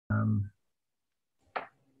Um,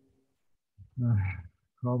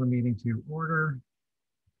 Call the meeting to order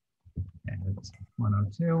at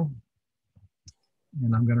 1:02,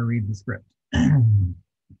 and I'm going to read the script. Okay.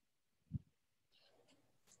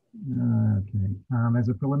 As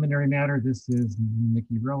a preliminary matter, this is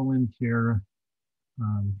Nikki Rowland, Chair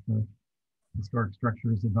of the Historic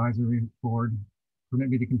Structures Advisory Board. Permit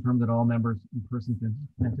me to confirm that all members and persons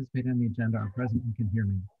participating on the agenda are present and can hear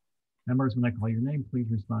me. Members, when I call your name,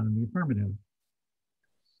 please respond in the affirmative.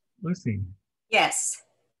 Lucy. Yes.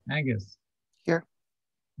 Angus. Here.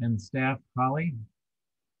 And staff, Holly.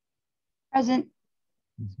 Present.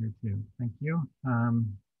 He's here too. Thank you.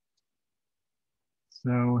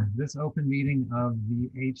 So this open meeting of the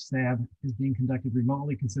HSAB is being conducted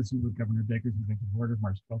remotely, consistent with Governor Baker's executive order of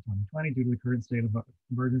March 12, 2020, due to the current state of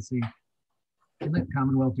emergency in the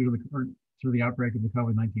Commonwealth due to the outbreak of the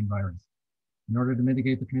COVID-19 virus. In order to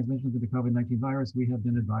mitigate the transmission of the COVID-19 virus, we have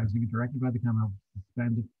been advising, directed by the Commonwealth, to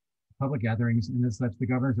suspend public gatherings, and as such, the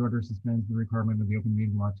governor's order suspends the requirement of the open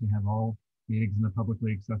meeting law to have all meetings in a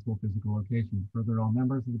publicly accessible physical location. Further, all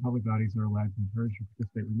members of the public bodies are allowed to encourage to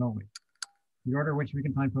participate remotely. The order which we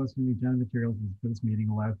can find posted in the agenda materials for this meeting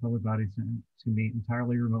allows public bodies to meet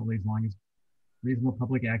entirely remotely as long as reasonable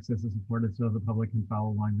public access is afforded so the public can follow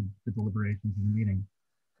along the deliberations of the meeting.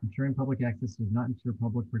 Ensuring public access does not ensure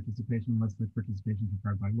public participation unless the participation is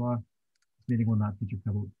required by law. This meeting will not feature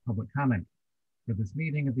public comment. For this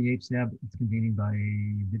meeting of the HSAB, it's convening by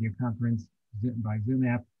video conference by Zoom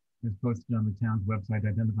app, is posted on the town's website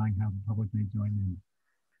identifying how the public may join in.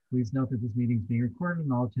 Please note that this meeting is being recorded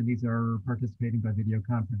and all attendees are participating by video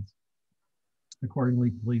conference.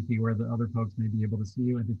 Accordingly, please be aware that other folks may be able to see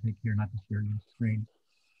you and to take care not to share your screen.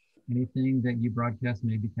 Anything that you broadcast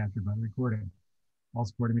may be captured by the recording. All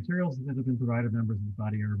supporting materials that have been provided members of the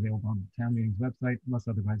body are available on the town meeting's website unless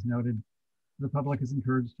otherwise noted. The public is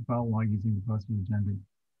encouraged to follow along using the posted agenda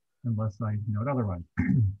unless I note otherwise.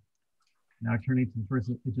 Now turning to the first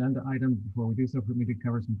agenda item, before we do so, permit me to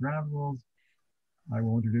cover some ground rules. I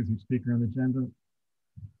will introduce each speaker on the agenda.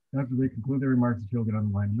 After they conclude their remarks, you'll get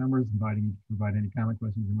on the line of members, inviting you to provide any comment,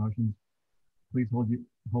 questions, or motions. Please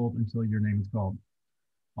hold until your name is called.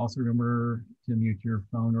 Also remember to mute your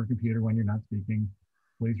phone or computer when you're not speaking.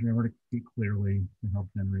 Please remember to speak clearly to help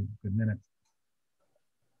generate good minutes.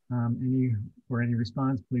 For any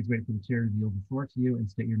response, please wait for the chair to yield the floor to you and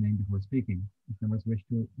state your name before speaking. If members wish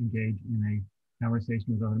to engage in a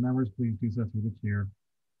conversation with other members, please do so through the chair.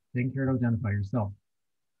 Taking care to identify yourself.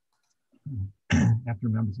 After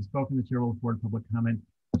members have spoken, the chair will afford public comment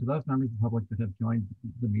to those members of the public that have joined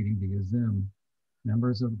the meeting via Zoom.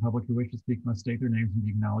 Members of the public who wish to speak must state their names and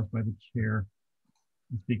be acknowledged by the chair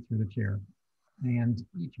and speak through the chair. And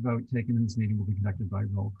each vote taken in this meeting will be conducted by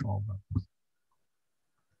roll call votes.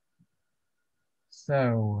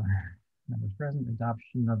 So, members present,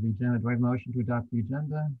 adoption of the agenda. Do I have a motion to adopt the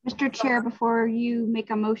agenda? Mr. Chair, before you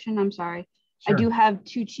make a motion, I'm sorry. Sure. I do have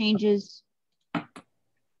two changes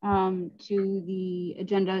to the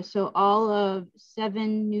agenda. So all of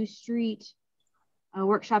 7 New Street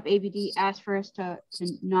workshop ABD asked for us to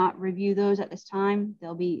not review those at this time.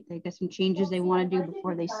 They got some changes they want to do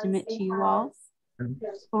before they submit to you all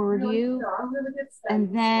for review.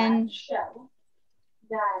 And then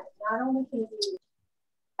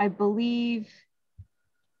I believe,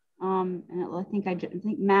 and I think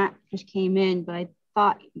Matt just came in, but I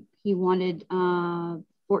thought he wanted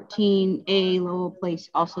 14A Lowell Place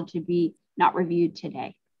also to be not reviewed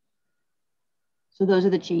today. So those are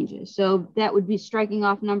the changes. So that would be striking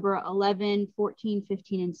off number 11, 14,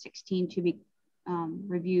 15, and 16 to be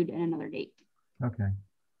reviewed at another date. Okay.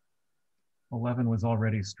 11 was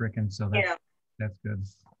already stricken, so that's good.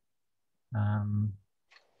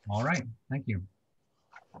 All right, thank you.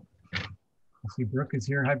 I see Brooke is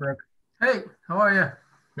here. Hi, Brooke. Hey, how are you?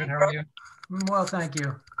 Good, how are you? Well, thank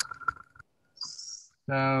you.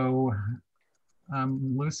 So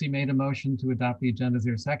Lucy made a motion to adopt the agenda. Is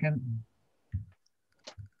there a second?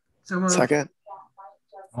 So second.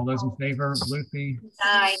 All those in favor, Lucy?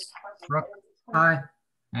 Aye. Brooke? Aye.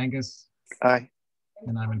 Angus? Aye.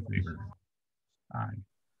 And I'm in favor. Aye.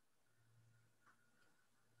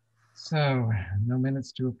 So no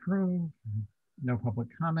minutes to approve, no public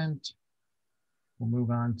comment. We'll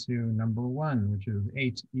move on to number 1, which is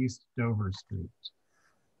 8 East Dover Street.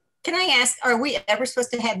 Can I ask, are we ever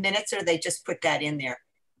supposed to have minutes or they just put that in there?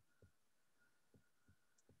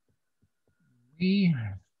 We,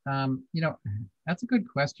 that's a good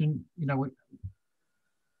question.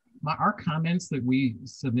 Our comments that we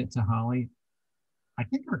submit to Holly, I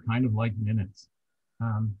think are kind of like minutes.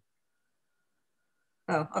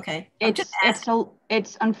 Oh, okay. I'm just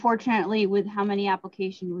It's unfortunately with how many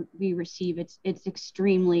applications we receive, it's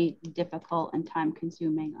extremely difficult and time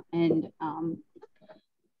consuming, and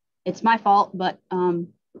it's my fault, but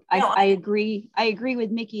I agree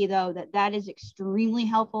with Mickey though that is extremely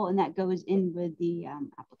helpful, and that goes in with the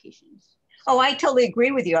applications. Oh, I totally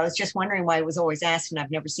agree with you. I was just wondering why it was always asked, and I've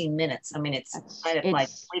never seen minutes. I mean, it's kind of like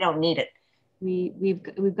we don't need it.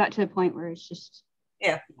 We've got to a point where it's just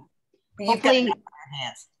hopefully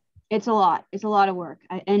it's a lot. It's a lot of work,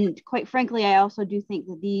 and quite frankly, I also do think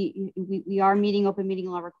that we are meeting open meeting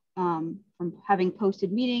law from having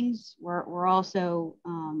posted meetings. We're also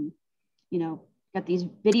got these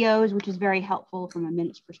videos, which is very helpful from a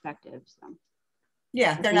minutes perspective. So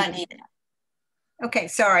yeah, they're not needed. Okay,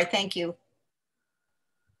 sorry. Thank you.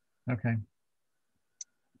 Okay.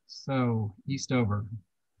 So Eastover.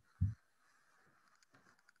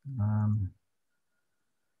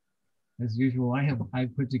 As usual,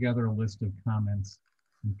 I've put together a list of comments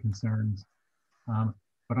and concerns,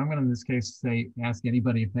 but I'm going to in this case ask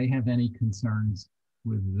anybody if they have any concerns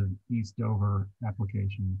with the Eastover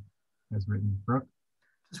application as written. Brooke?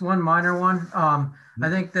 Just one minor one. I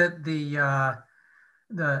think that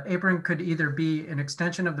the apron could either be an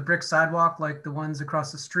extension of the brick sidewalk like the ones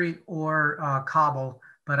across the street, or cobble,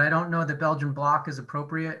 but I don't know that Belgian block is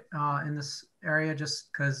appropriate in this area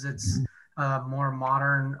just because it's more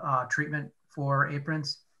modern treatment for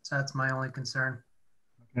aprons. So that's my only concern.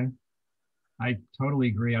 Okay. I totally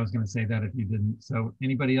agree. I was going to say that if you didn't. So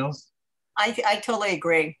anybody else? I totally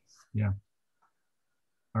agree. Yeah.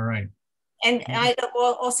 All right. And I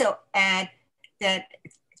will also add that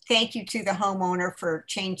thank you to the homeowner for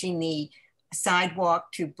changing the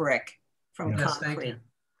sidewalk to brick from concrete.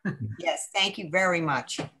 Thank you. Yes, thank you very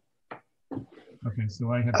much. Okay,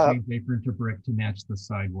 so I have changed apron to brick to match the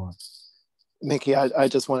sidewalk. Mickey, I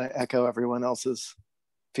just want to echo everyone else's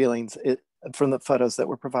feelings. From the photos that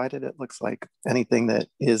were provided, it looks like anything that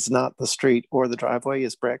is not the street or the driveway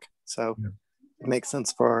is brick. So it makes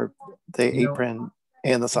sense for the apron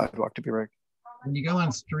and the sidewalk to be brick. When you go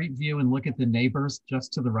on Street View and look at the neighbors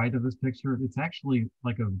just to the right of this picture, it's actually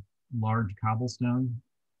like a large cobblestone.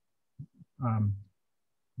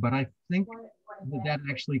 But I think that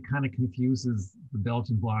actually kind of confuses the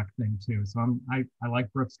Belgian block thing too. So I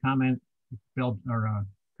like Brooke's comment,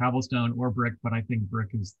 cobblestone or brick, but I think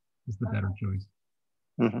brick is the better choice.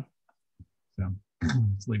 Mm-hmm. So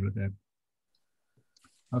let's leave it at that.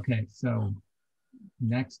 Okay, so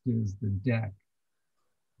next is the deck.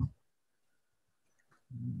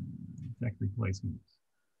 Deck replacements.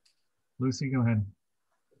 Lucy, go ahead.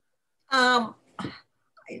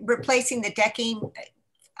 Replacing the decking,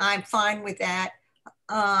 I'm fine with that.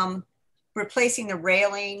 Replacing the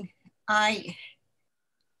railing, I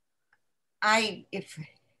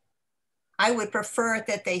would prefer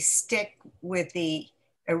that they stick with the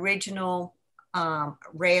original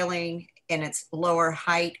railing in its lower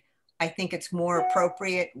height. I think it's more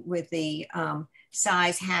appropriate with the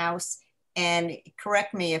size house. And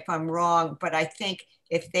correct me if I'm wrong, but I think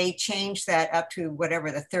if they change that up to whatever,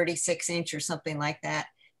 the 36-inch or something like that,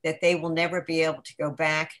 that they will never be able to go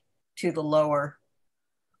back to the lower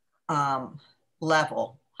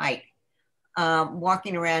level height.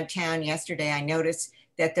 Walking around town yesterday, I noticed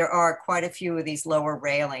that there are quite a few of these lower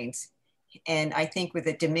railings. And I think with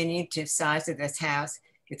the diminutive size of this house,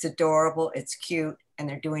 it's adorable, it's cute, and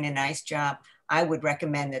they're doing a nice job. I would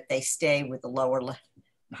recommend that they stay with the lower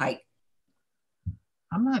height.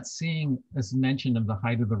 I'm not seeing this mention of the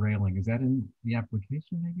height of the railing. Is that in the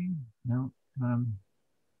application maybe? No.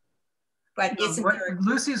 But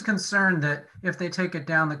Lucy's concerned that if they take it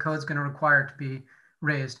down, the code's going to require it to be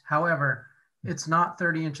raised. However, it's not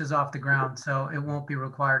 30 inches off the ground, so it won't be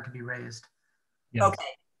required to be raised. Yes.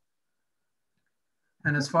 Okay.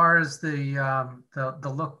 And as far as the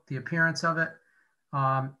look, the appearance of it,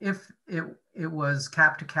 if it was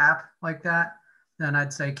cap to cap like that, then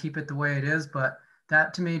I'd say keep it the way it is. But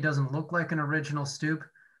that to me doesn't look like an original stoop.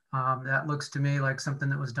 That looks to me like something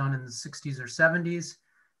that was done in the 60s or 70s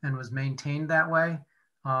and was maintained that way.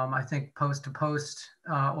 I think post to post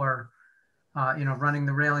running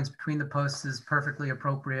the railings between the posts is perfectly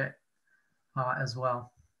appropriate as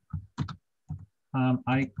well.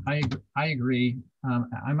 I agree.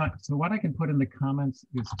 So what I can put in the comments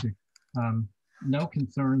is to no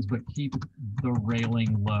concerns, but keep the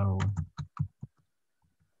railing low,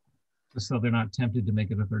 just so they're not tempted to make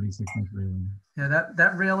it a 36-inch railing. Yeah,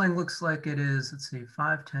 that railing looks like it is, let's see,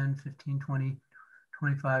 5, 10, 15, 20,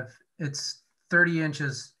 25. It's 30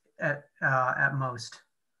 inches at most.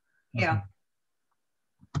 Yeah.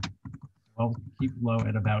 Okay. Well, keep low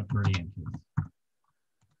at about 30 inches.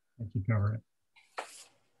 That should cover it.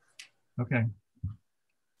 Okay.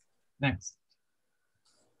 Next.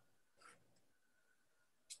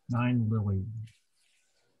 9 Lily.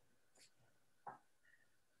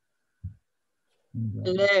 And,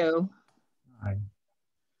 Hello. hi.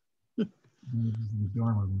 This is the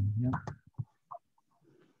dormer room. Yeah.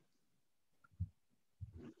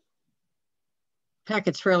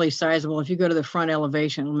 Packet's fairly sizable. If you go to the front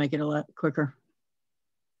elevation, it'll make it a lot quicker.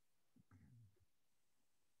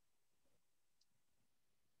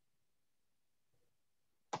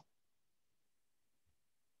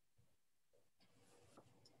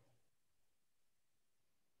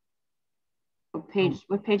 What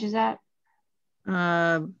page is that?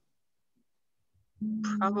 Probably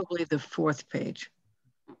the 4th page.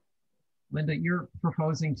 Linda, you're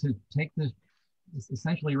proposing to take the,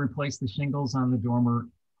 essentially replace the shingles on the dormer,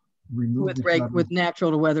 remove with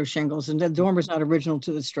natural to weather shingles, and the dormer's not original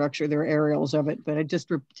to the structure. There are aerials of it, but I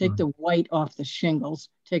just take the white off the shingles,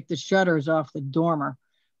 take the shutters off the dormer,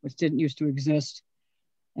 which didn't used to exist,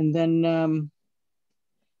 and then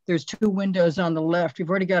there's 2 windows on the left. We've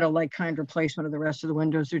already got a like-kind replacement of the rest of the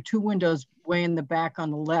windows. There are 2 windows way in the back on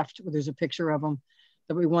the left where there's a picture of them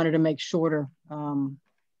that we wanted to make shorter,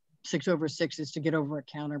 6/6s to get over a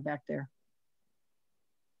counter back there.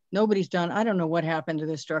 Nobody's done, I don't know what happened to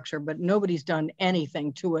this structure, but nobody's done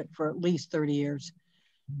anything to it for at least 30 years.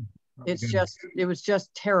 It's just, it was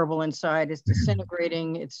just terrible inside. It's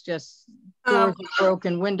disintegrating. It's just, doors are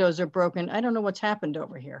broken, windows are broken. I don't know what's happened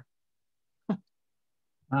over here.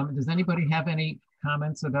 Does anybody have any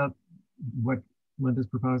comments about what Linda's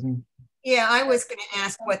proposing? Yeah, I was going to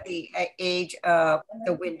ask what the age of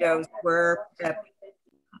the windows were,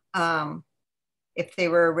 if they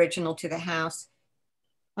were original to the house.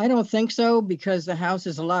 I don't think so, because the house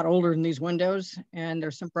is a lot older than these windows, and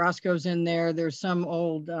there's some Broscos in there. There's some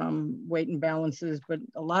old weight and balances, but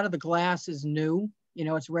a lot of the glass is new. You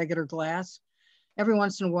know, it's regular glass. Every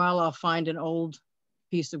once in a while, I'll find an old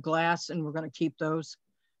piece of glass, and we're going to keep those.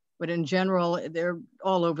 But in general, they're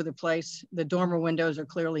all over the place. The dormer windows are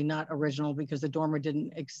clearly not original because the dormer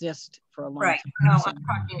didn't exist for a long time. No, I'm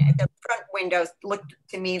talking, the front windows looked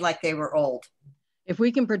to me like they were old. If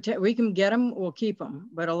we can protect, we can get them, we'll keep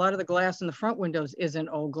them. But a lot of the glass in the front windows isn't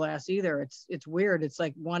old glass either. It's weird. It's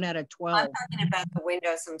like 1 out of 12. I'm talking about the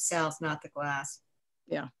windows themselves, not the glass.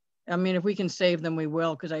 Yeah. I mean, if we can save them, we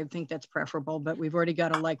will, because I think that's preferable. But we've already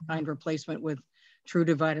got a like-kind replacement with true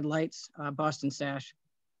divided lights, Boston Sash.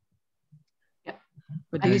 Yep.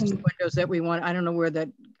 But these 2 windows that we want, I don't know where that,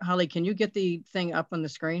 Holly, can you get the thing up on the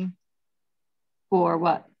screen? For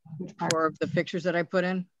what? Which part? For the pictures that I put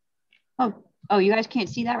in? Oh, you guys can't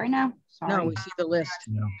see that right now? Sorry. No, we see the list.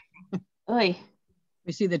 No. Oy.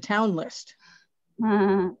 We see the town list.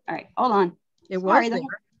 All right, hold on. It Sorry, was there.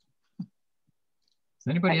 Does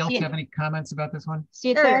anybody else have any comments about this one?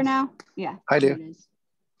 See it there now? Yeah. I do.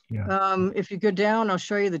 Yeah. If you go down, I'll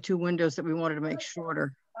show you the 2 windows that we wanted to make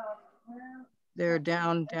shorter. They're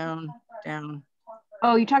down, down, down.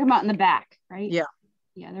 Oh, you're talking about in the back, right? Yeah.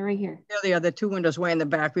 Yeah, they're right here. There they are, the 2 windows way in the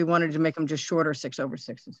back. We wanted to make them just shorter,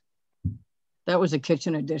 6/6s. That was a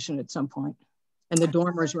kitchen addition at some point, and the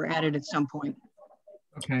dormers were added at some point.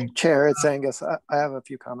 Okay. Chair, it's Angus. I have a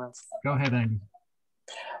few comments. Go ahead, Angus.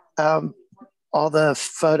 All the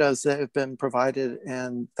photos that have been provided,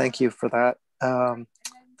 and thank you for that.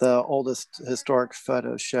 The oldest historic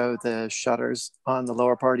photos show the shutters on the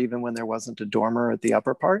lower part, even when there wasn't a dormer at the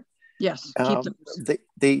upper part. Yes, keep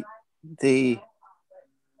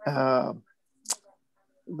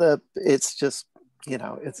it's just, you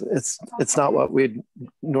know, it's not what we'd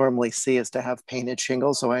normally see, is to have painted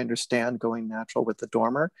shingles. So I understand going natural with the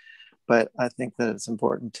dormer, but I think that it's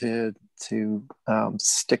important to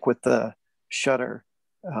stick with the shutter,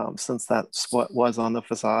 since that's what was on the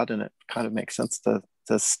facade, and it kind of makes sense to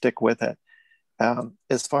stick with it.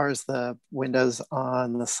 As far as the windows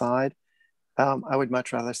on the side, I would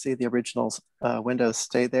much rather see the original windows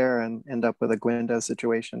stay there and end up with a window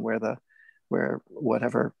situation where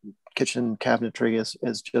whatever kitchen cabinetry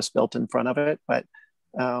is just built in front of it. But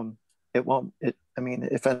it won't, I mean,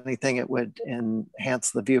 if anything, it would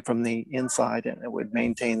enhance the view from the inside, and it would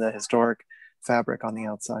maintain the historic fabric on the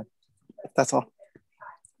outside. That's all.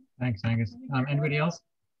 Thanks, Angus. Anybody else?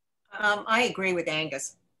 I agree with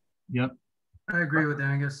Angus. Yep. I agree with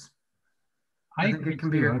Angus. I think it can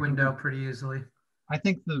be a window pretty easily. I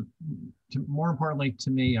think more importantly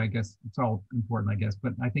to me, I guess it's all important, I guess,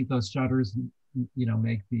 but I think those shutters, you know,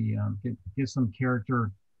 make the give some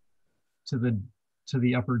character to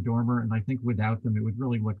the upper dormer, and I think without them it would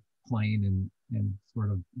really look plain and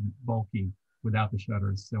sort of bulky without the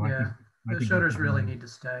shutters. So yeah, I think the shutters really need to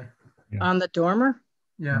stay. Yeah. On the dormer?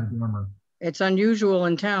 Yeah. On the dormer. It's unusual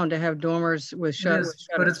in town to have dormers with It shutters. is,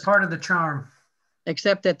 but it's part of the charm.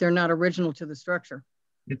 Except that they're not original to the structure.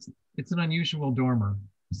 It's an unusual dormer,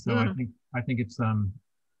 so I think it's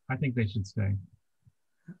I think they should stay.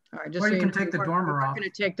 All right, just Or so you can know, take the we're dormer not off. going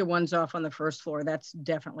to take the ones off on the first floor. That's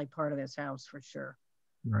definitely part of this house for sure.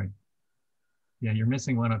 Right. Yeah, you're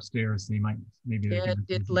missing one upstairs, so you might maybe. Yeah,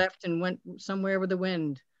 it left and went somewhere with the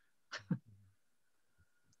wind.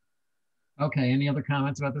 Okay, any other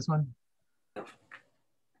comments about this one?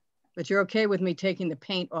 But you're okay with me taking the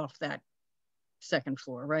paint off that second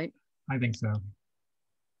floor, right? I think so.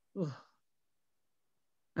 Ugh.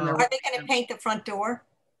 Oh. Are they going to paint the front door?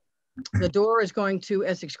 The door is going to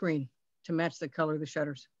Essex green to match the color of the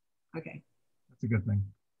shutters. Okay. That's a good thing.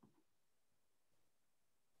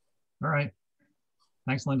 All right.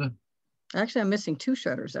 Thanks, Linda. Actually, I'm missing 2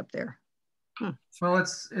 shutters up there. Well,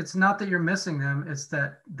 it's not that you're missing them, it's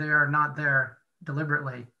that they are not there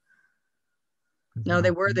deliberately. No,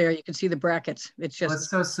 they were there. You can see the brackets. It's just, Well, it's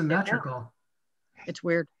so symmetrical. it's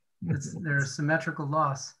weird. There's symmetrical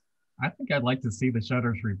loss. I think I'd like to see the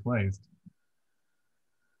shutters replaced.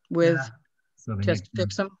 With, Yeah. So they just make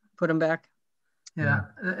fix them, put them back. Yeah,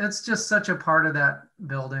 it's just such a part of that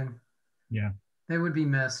building. Yeah, They would be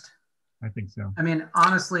missed. I think so. I mean,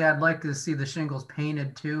 honestly, I'd like to see the shingles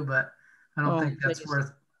painted too, but I don't think that's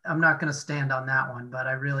worth, I'm not going to stand on that one, but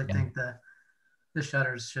I really think the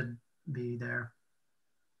shutters should be there.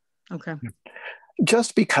 Okay.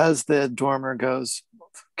 Just because the dormer goes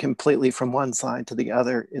completely from one side to the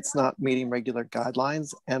other, it's not meeting regular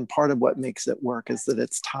guidelines. And part of what makes it work is that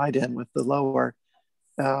it's tied in with the lower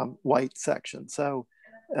white section. So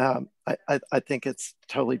I think it's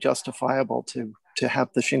totally justifiable to have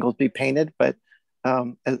the shingles be painted, but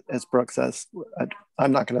as Brooke says,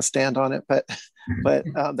 I'm not going to stand on it, but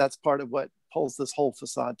that's part of what pulls this whole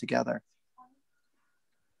facade together.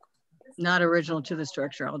 Not original to the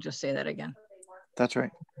structure. I'll just say that again. That's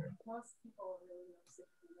right.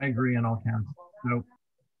 I agree on all counts.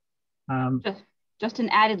 So, Just an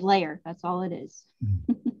added layer. That's all it is.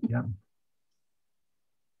 yeah.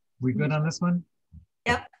 We good on this one?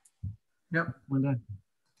 Yep. Yep. Linda?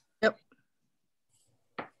 Yep.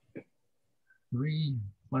 3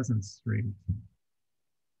 Pleasant Street.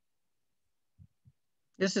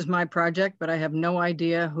 This is my project, but I have no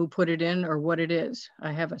idea who put it in or what it is.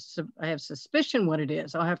 I have suspicion what it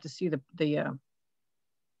is. I'll have to see the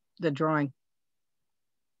drawing.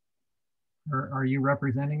 Are you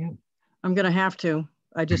representing it? I'm gonna have to.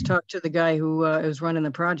 I just talked to the guy who is running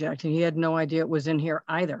the project, and he had no idea it was in here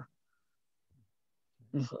either.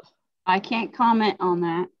 I can't comment on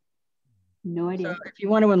that. No idea. So if you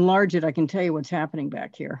want to enlarge it, I can tell you what's happening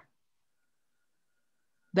back here.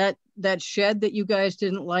 That shed that you guys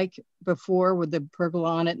didn't like before with the pergola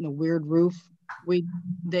on it and the weird roof,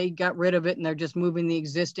 they got rid of it and they're just moving the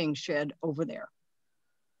existing shed over there.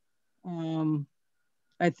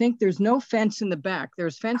 I think there's no fence in the back.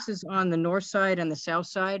 There's fences on the north side and the south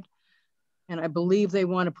side. And I believe they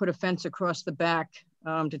want to put a fence across the back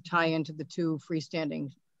to tie into the 2 freestanding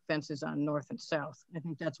fences on north and south. I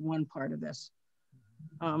think that's one part of this.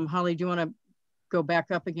 Holly, do you want to go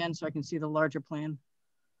back up again so I can see the larger plan?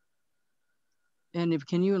 And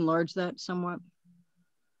can you enlarge that somewhat?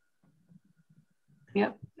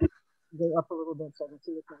 Yep. Go up a little bit so I can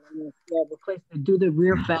see the plan. Yeah, do the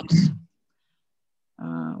rear fence.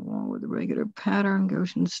 Along with the regular pattern,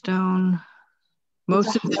 Goshen stone.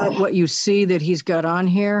 Most of what you see that he's got on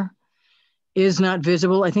here is not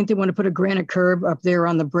visible. I think they want to put a granite curb up there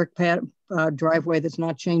on the brick driveway that's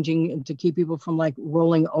not changing to keep people from like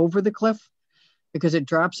rolling over the cliff, because it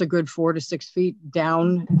drops a good 4 to 6 feet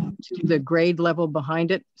down to the grade level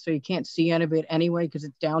behind it. So you can't see any of it anyway, because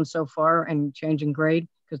it's down so far and changing grade,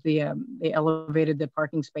 because they elevated the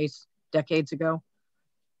parking space decades ago.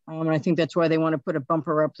 And I think that's why they want to put a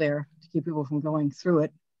bumper up there to keep people from going through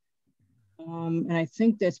it. And I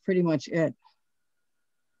think that's pretty much it.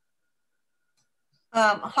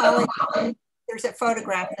 Holly, there's a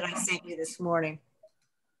photograph that I sent you this morning.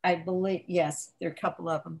 I believe, yes, there are a couple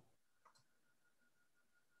of them.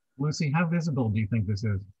 Lucy, how visible do you think this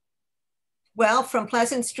is? Well, from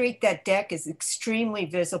Pleasant Street, that deck is extremely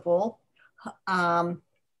visible.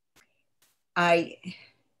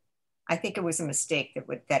 I think it was a mistake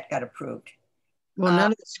that got approved. Well,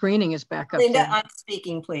 none of the screening is back up. Linda, there. I'm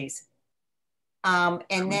speaking, please. And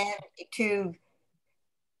then to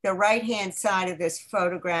the right-hand side of this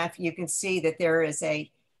photograph, you can see that there is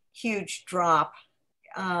a huge drop.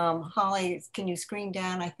 Holly, can you screen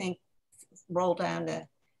down? I think roll down to,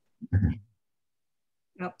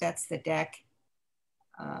 nope, that's the deck.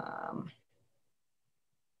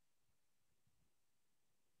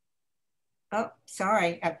 Oh,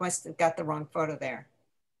 sorry, I must have got the wrong photo there.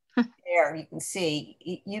 There, you can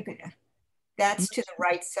see, you can, that's to the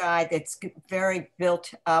right side. It's very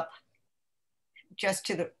built up, just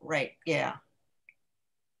to the right, yeah.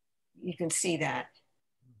 You can see that.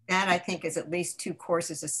 That I think is at least 2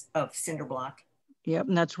 courses of cinder block. Yep,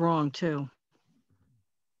 and that's wrong too.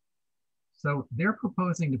 So they're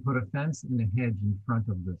proposing to put a fence and a hedge in front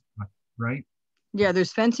of this, right? Yeah,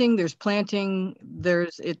 there's fencing, there's planting,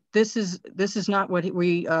 there's it. This is not what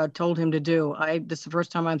we told him to do. This is the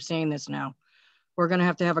first time I'm saying this now. We're going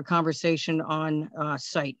to have a conversation on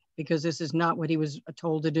site, because this is not what he was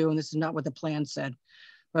told to do, and this is not what the plan said.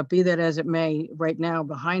 But be that as it may, right now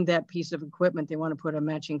behind that piece of equipment, they want to put a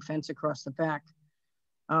matching fence across the back.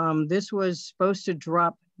 This was supposed to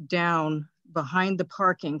drop down behind the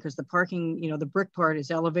parking, because the parking, you know, the brick part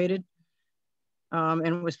is elevated. And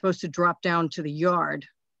it was supposed to drop down to the yard,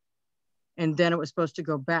 and then it was supposed to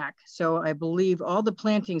go back. So I believe all the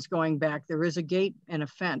plantings going back, there is a gate and a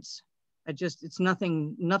fence. It's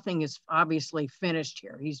nothing is obviously finished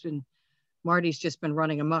here. Marty's just been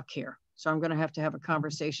running amok here. So I'm going to have a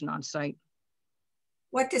conversation on site.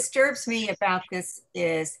 What disturbs me about this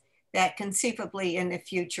is that conceivably in the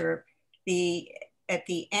future, at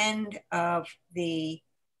the end of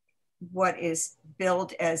what is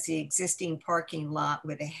billed as the existing parking lot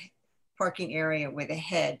with a parking area with a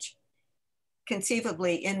hedge,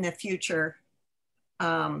 conceivably in the future,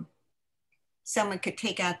 someone could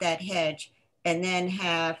take out that hedge and then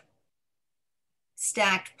have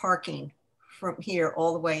stacked parking from here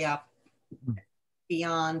all the way up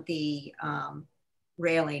beyond the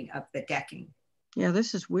railing of the decking. Yeah,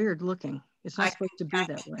 this is weird looking. It's not supposed to be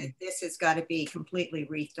that way. This has got to be completely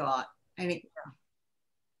rethought. I mean,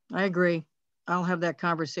 I agree. I'll have that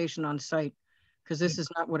conversation on site, because this is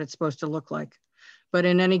not what it's supposed to look like. But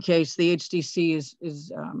in any case, the HDC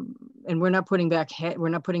is and we're not putting back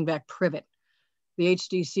privet. The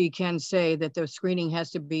HDC can say that the screening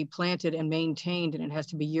has to be planted and maintained, and it has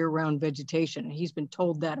to be year-round vegetation. And he's been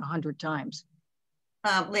told that 100 times.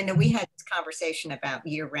 Linda, we had this conversation about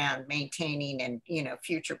year-round maintaining and, you know,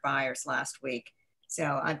 future buyers last week.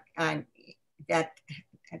 So I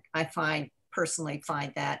personally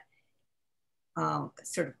find that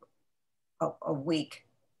sort of a weak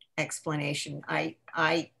explanation. I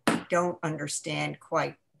don't understand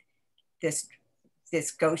quite this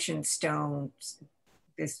Goshen stone,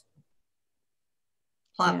 this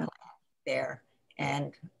plot plan there.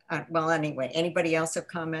 And well, anyway, anybody else have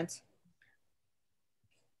comments?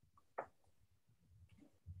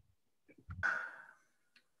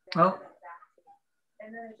 Well,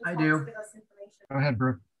 I do. Go ahead,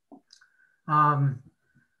 Brooke. I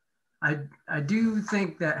do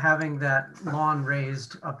think that having that lawn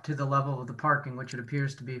raised up to the level of the parking, which it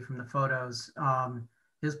appears to be from the photos,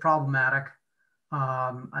 is problematic.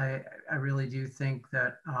 I really do think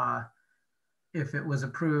that if it was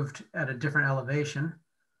approved at a different elevation,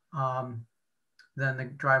 then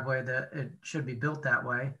the driveway, that it should be built that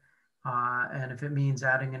way. And if it means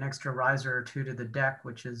adding an extra riser or 2 to the deck,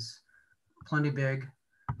 which is plenty big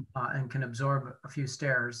and can absorb a few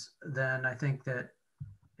stairs, then I think that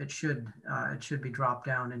it should be dropped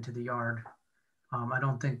down into the yard. I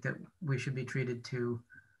don't think that we should be treated to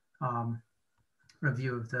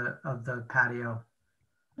review of the patio.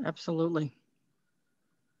 Absolutely.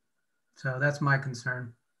 So that's my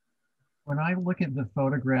concern. When I look at the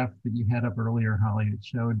photograph that you had up earlier, Holly, it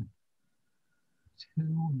showed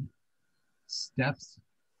 2 steps,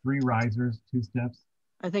 3 risers, 2 steps.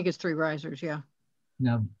 I think it's 3 risers, yeah.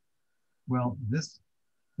 Now, well,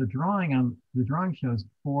 the drawing shows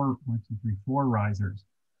 4 risers.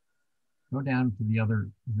 Go down to the other,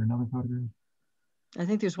 is there another photograph? I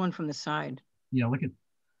think there's one from the side. Yeah,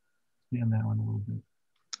 scan that one a little bit.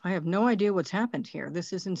 I have no idea what's happened here.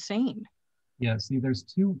 This is insane. Yeah, see, there's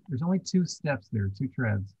only 2 steps there, 2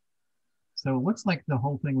 treads. So it looks like the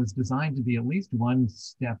whole thing was designed to be at least 1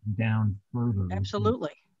 step down further.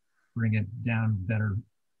 Absolutely. Bring it down better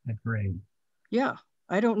at grade. Yeah,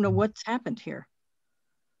 I don't know what's happened here.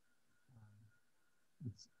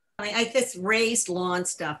 I mean, this raised lawn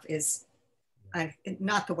stuff is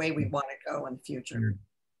not the way we want to go in the future.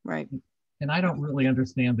 Right. And I don't really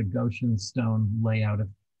understand the Goshen stone layout if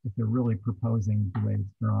they're really proposing the way it's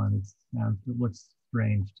drawn. It looks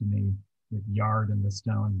strange to me, the yard and the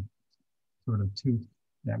stone sort of toothed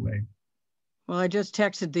that way. Well, I just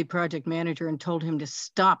texted the project manager and told him to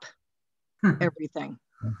stop everything.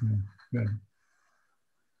 Okay, good.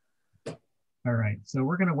 All right, so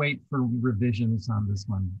we're going to wait for revisions on this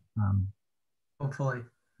one. Hopefully.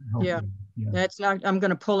 Yeah, that's not, I'm going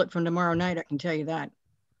to pull it from tomorrow night, I can tell you that.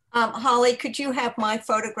 Holly, could you have my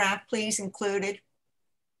photograph, please, included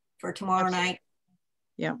for tomorrow night?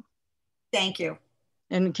 Yeah. Thank you.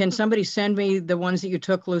 And can somebody send me the ones that you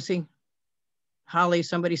took, Lucy? Holly,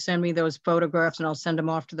 somebody send me those photographs and I'll send them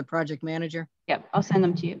off to the project manager. Yep, I'll send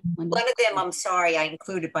them to you, Linda. One of them, I'm sorry, I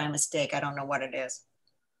included by mistake. I don't know what it is.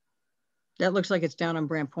 That looks like it's down on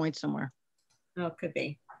Brant Point somewhere. Oh, it could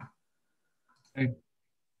be. Okay.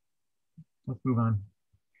 Let's move on.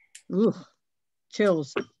 Ooh,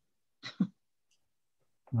 chills.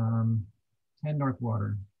 10 North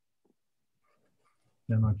Water.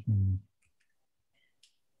 Demo change.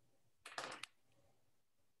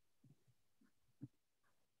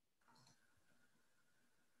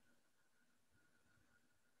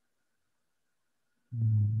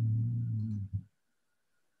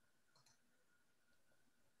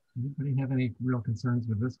 Anybody have any real concerns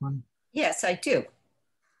with this one? Yes, I do.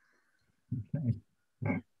 Okay.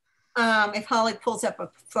 If Holly pulls up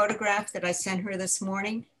a photograph that I sent her this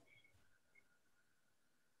morning.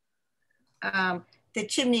 The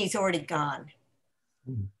chimney's already gone.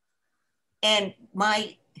 And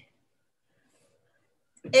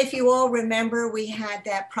if you all remember, we had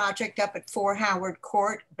that project up at 4 Howard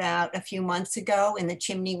Court about a few months ago and the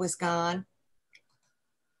chimney was gone.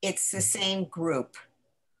 It's the same group.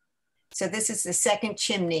 So this is the second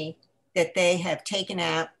chimney that they have taken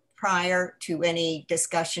out prior to any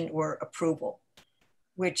discussion or approval,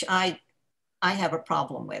 which I have a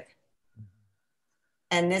problem with.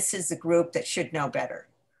 And this is the group that should know better.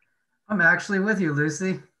 I'm actually with you,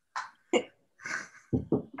 Lucy.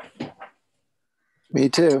 Me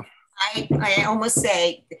too. I almost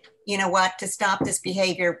say, you know what, to stop this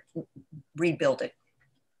behavior, rebuild it.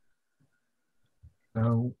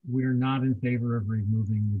 So we're not in favor of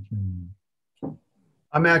removing the chimney.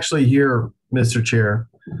 I'm actually here, Mr. Chair.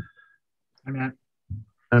 I'm at.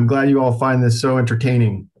 I'm glad you all find this so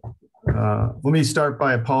entertaining. Let me start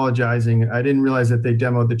by apologizing. I didn't realize that they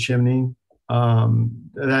demoed the chimney.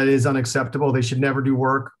 That is unacceptable. They should never do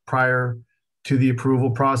work prior to the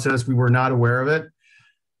approval process. We were not aware of it.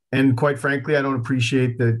 And quite frankly, I don't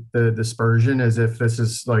appreciate the dispersion as if this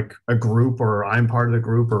is like a group or I'm part of the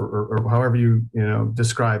group or however you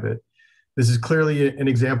describe it. This is clearly an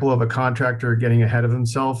example of a contractor getting ahead of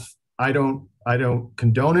himself. I don't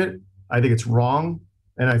condone it. I think it's wrong.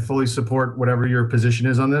 And I fully support whatever your position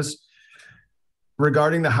is on this.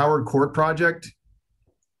 Regarding the Howard Court project,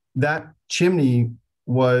 that chimney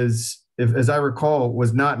was, as I recall,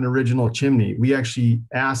 was not an original chimney. We actually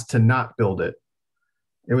asked to not build it.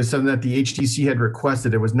 It was something that the HDC had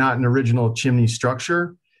requested. It was not an original chimney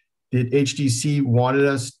structure. The HDC wanted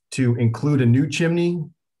us to include a new chimney.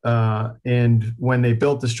 And when they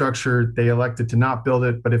built the structure, they elected to not build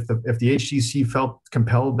it. But if the HDC felt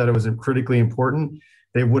compelled that it was critically important,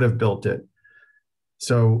 they would have built it.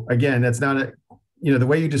 So again, that's not a, the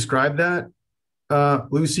way you described that,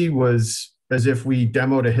 Lucy, was as if we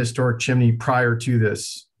demoed a historic chimney prior to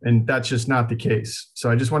this. And that's just not the case.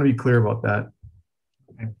 So I just want to be clear about that.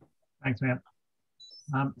 Okay. Thanks, Matt.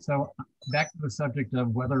 So back to the subject of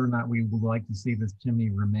whether or not we would like to see this chimney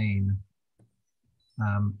remain.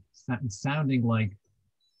 Sounding like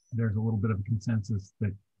there's a little bit of a consensus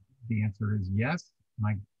that the answer is yes.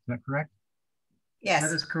 Is that correct? Yes.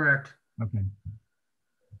 That is correct. Okay.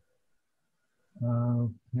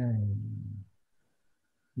 Okay.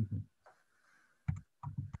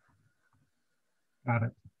 Got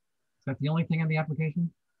it. Is that the only thing in the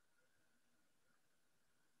application?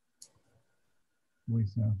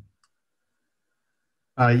 Lisa.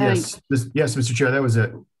 Yes, yes, Mr. Chair, that was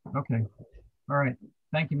it. Okay. All right.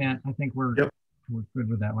 Thank you, Matt. I think we're good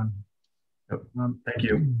with that one. Yep. Thank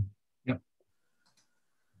you. Yep.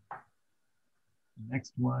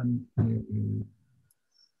 Next one is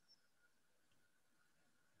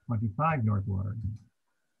 25 North Water.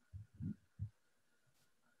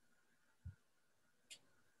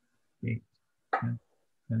 Gate.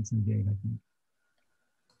 Fence and gate, I think.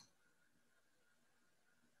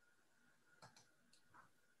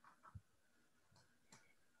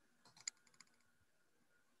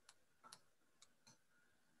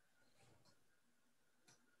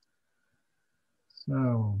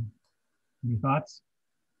 So, any thoughts?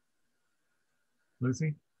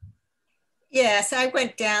 Lucy? Yes, I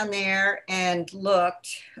went down there and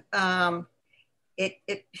looked. It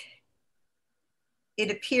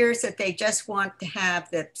appears that they just want to have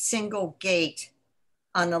the single gate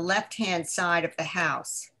on the left-hand side of the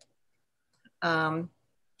house. And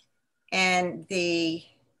the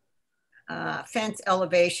fence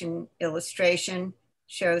elevation illustration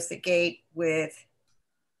shows the gate with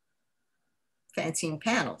fencing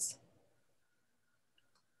panels.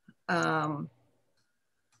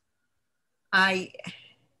 I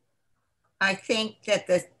think that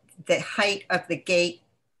the height of the gate,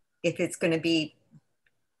 if it's going to be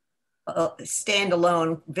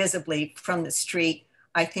standalone visibly from the street,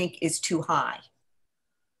 I think is too high.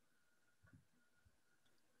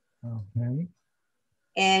 Okay.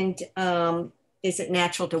 And is it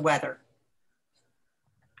natural to weather?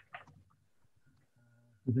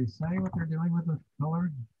 Did they say what they're doing with the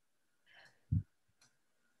color?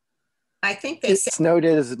 I think they said It's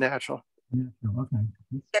noted as natural. Natural, okay.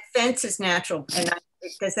 the fence is natural. And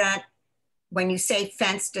does that, when you say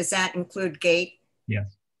fence, does that include gate?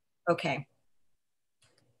 Yes. Okay.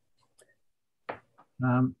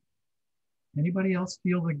 Anybody else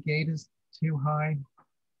feel the gate is too high?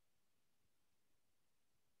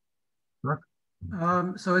 Brooke?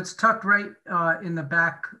 So it's tucked right in the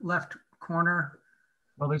back left corner.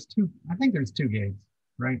 Well, there's two, I think there's two gates,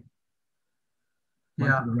 right? One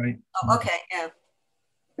Yeah. to the right. Oh, okay, yeah.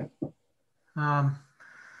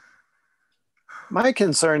 My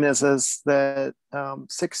concern is that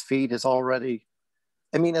 6 feet is already,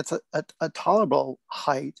 I mean, it's a tolerable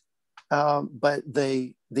height, but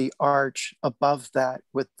the arch above that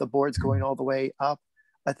with the boards going all the way up,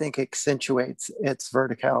 I think accentuates its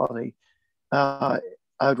verticality. I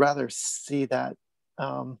would rather see that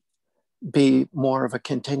be more of a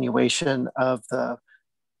continuation of the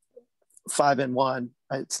 5-in-1.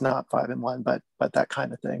 It's not 5-in-1, but that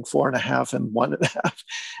kind of thing, 4.5 and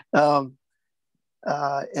 1.5.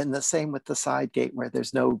 And the same with the side gate, where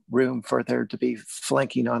there's no room for there to be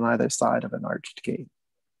flanking on either side of an arched gate.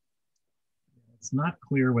 It's not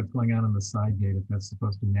clear what's going on the side gate, if that's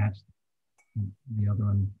supposed to match the other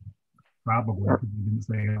one. Probably, because you didn't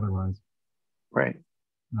say otherwise. Right.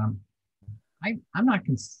 I'm not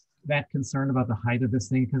that concerned about the height of this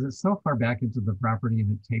thing, because it's so far back into the property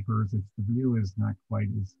and it tapers. The view is not quite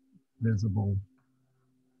as visible,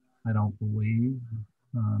 I don't believe.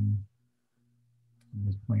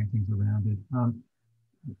 There's plantings around it.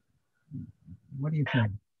 What do you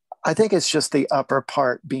think? I think it's just the upper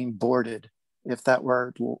part being boarded. If that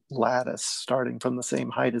were lattice starting from the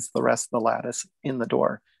same height as the rest of the lattice in the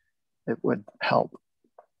door, it would help.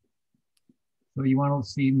 So you want to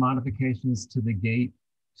see modifications to the gate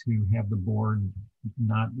to have the board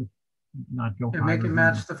not go higher? Make it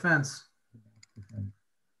match the fence. Okay.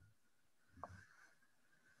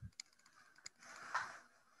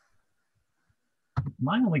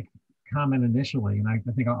 My only comment initially, and I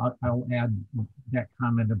think I'll add that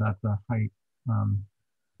comment about the height,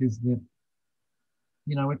 is that,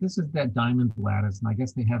 you know, this is that diamond lattice, and I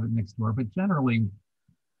guess they have it next door, but generally,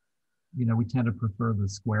 you know, we tend to prefer the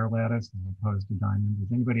square lattice as opposed to diamond.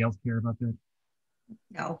 Does anybody else care about that?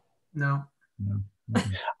 No. No. No.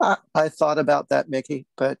 Okay. I thought about that, Mickey,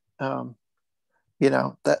 but you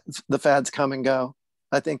know, that the fads come and go.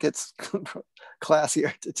 I think it's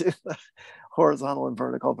classier to do the horizontal and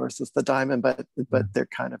vertical versus the diamond, but they're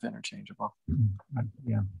kind of interchangeable.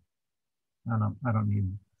 Yeah, I don't need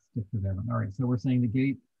to stick to that one. All right, so we're saying the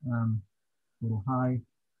gate a little high,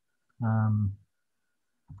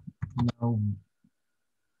 no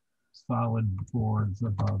solid boards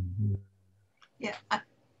above the... Yeah,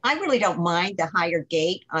 I really don't mind the higher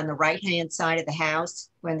gate on the right-hand side of the house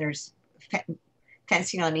when there's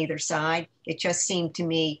fencing on either side. It just seemed to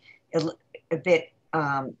me a bit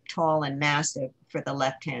tall and massive for the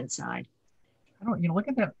left-hand side. I don't, you know, look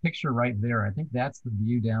at that picture right there. I think that's the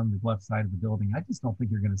view down the left side of the building. I just don't think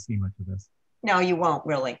you're going to see much of this. No, you won't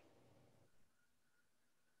really.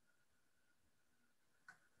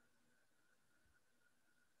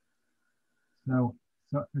 So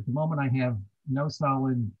at the moment I have no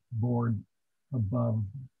solid board above.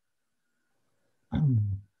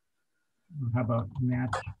 How about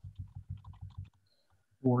match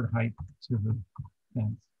board height to the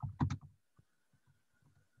fence? Is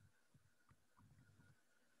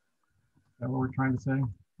that what we're trying to say?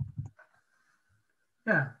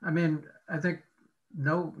 Yeah, I mean, I think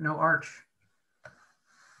no arch.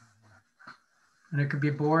 And it could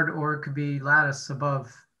be board or it could be lattice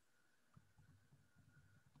above.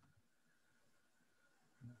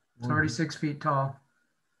 It's already 6 feet tall.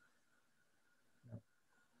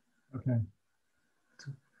 Okay.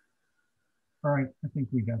 All right, I think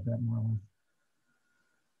we got that more or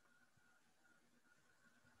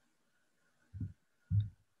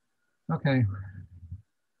less. Okay,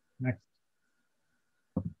 next.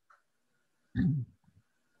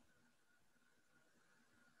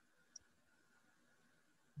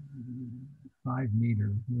 5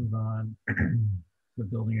 meter, move on. The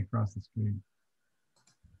building across the street.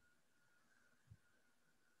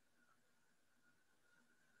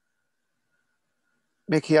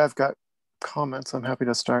 Mickey, I've got comments. I'm happy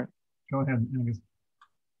to start. Go ahead, Angus.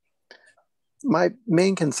 My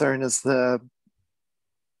main concern is that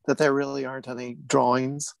there really aren't any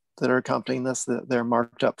drawings that are accompanying this, that they're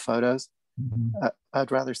marked up photos. Mm-hmm.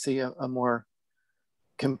 I'd rather see a more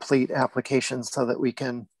complete application so that we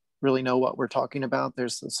can really know what we're talking about.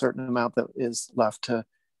 There's a certain amount that is left to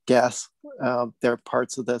guess. There are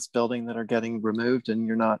parts of this building that are getting removed and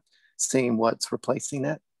you're not seeing what's replacing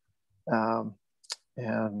it.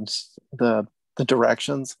 And the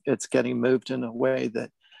directions, it's getting moved in a way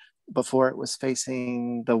that before it was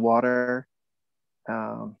facing the water,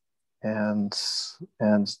 and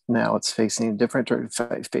now it's facing different,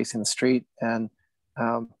 facing the street. And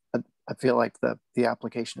I feel like the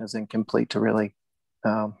application is incomplete to really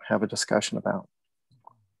have a discussion about.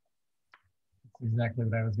 That's exactly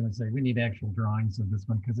what I was going to say. We need actual drawings of this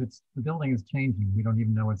one because the building is changing. We don't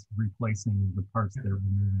even know what's replacing the parts that are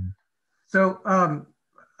removing. So I'm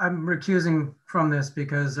recusing from this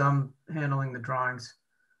because I'm handling the drawings.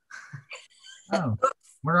 Oh,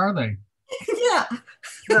 where are they? Yeah.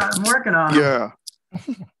 Yeah, I'm working on them. Yeah.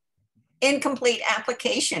 Incomplete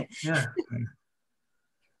application. Yeah. Okay.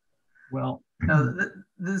 Well,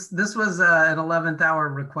 This was an 11th hour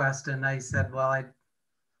request, and I said, well,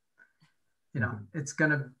 it's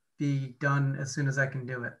going to be done as soon as I can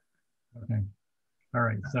do it. okay. All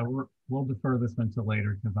right. So we'll defer this one to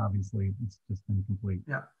later because obviously it's just incomplete.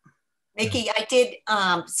 Yeah. Nikki, I did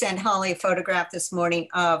send Holly a photograph this morning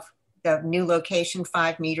of the new location,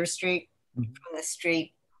 5 Meter Street, from the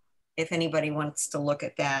street. If anybody wants to look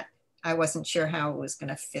at that, I wasn't sure how it was going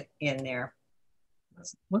to fit in there.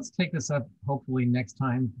 Let's take this up hopefully next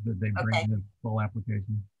time that they bring the full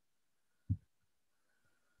application.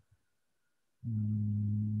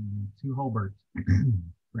 To Holbert,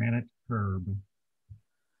 granite curb.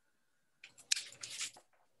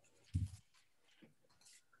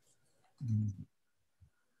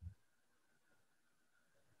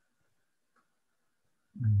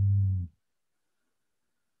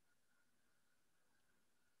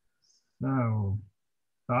 So,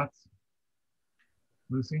 thoughts,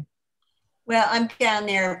 Lucy? Well, I'm down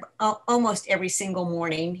there almost every single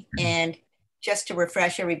morning, and just to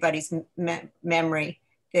refresh everybody's memory,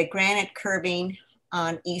 the granite curbing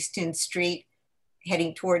on Easton Street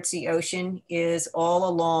heading towards the ocean is all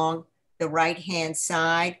along the right-hand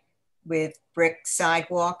side with brick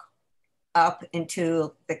sidewalk up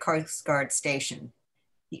into the Coast Guard station.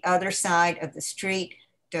 The other side of the street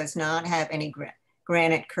does not have any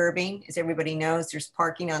granite curbing. As everybody knows, there's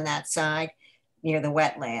parking on that side near the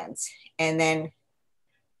wetlands. And then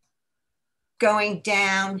going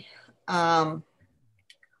down Holbert,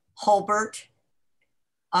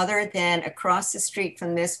 other than across the street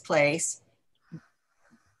from this place,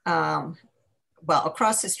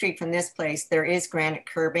 across the street from this place, there is granite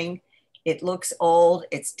curbing. It looks old.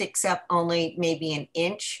 It sticks up only maybe an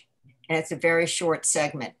inch, and it's a very short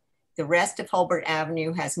segment. The rest of Holbert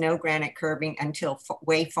Avenue has no granite curbing until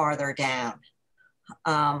way farther down.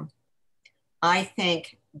 I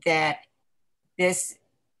think that this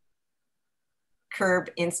curb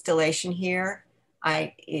installation here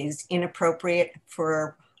is inappropriate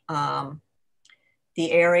for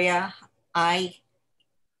the area. I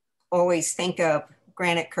always think of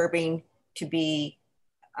granite curbing to be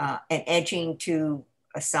an edging to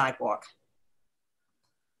a sidewalk.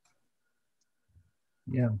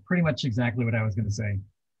 Yeah, pretty much exactly what I was going to say.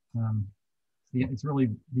 It's really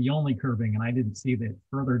the only curbing, and I didn't see that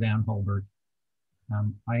further down Holbert.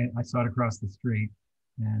 I saw it across the street,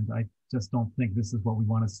 and I just don't think this is what we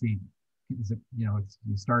want to see. Is it, you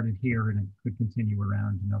started here and it could continue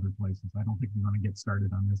around in other places. I don't think we want to get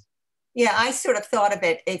started on this. Yeah, I sort of thought of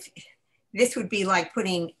it, if this would be like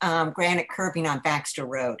putting granite curbing on Baxter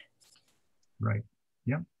Road. Right.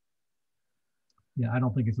 Yep. Yeah, I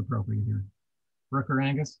don't think it's appropriate here. Brooke or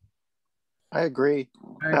Angus? I agree.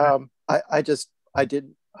 I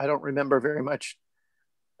don't remember very much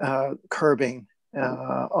curbing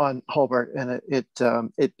on Holbert, and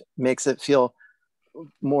it makes it feel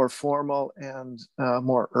more formal and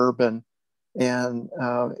more urban, and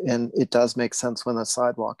it does make sense when the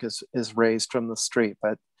sidewalk is raised from the street,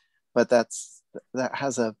 but that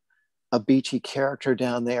has a beachy character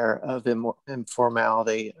down there of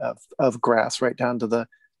informality of grass right down to the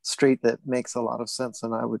street that makes a lot of sense,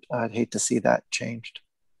 and I'd hate to see that changed.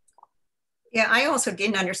 Yeah, I also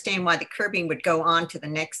didn't understand why the curbing would go on to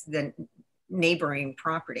the neighboring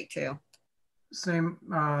property too. Same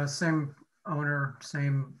owner,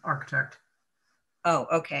 same architect. Oh,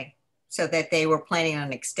 okay. So that they were planning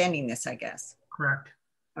on extending this, I guess. Correct.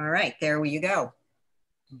 All right, there you go.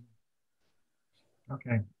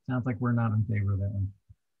 Okay, sounds like we're not in favor of that one.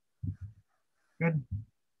 Good.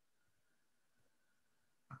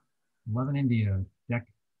 11 India, deck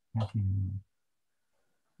patio.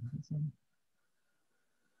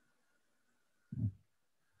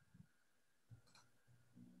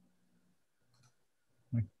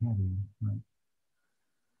 Deck patio, right.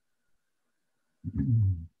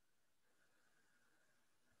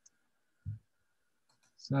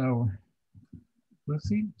 So,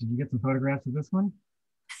 Lucy, did you get some photographs of this one?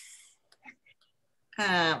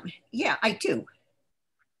 Yeah, I do.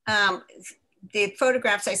 The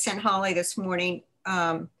photographs I sent Holly this morning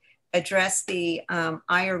address the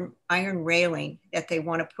iron railing that they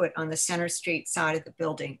want to put on the Center Street side of the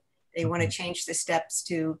building. They want to change the steps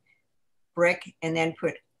to brick and then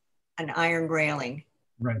put an iron railing.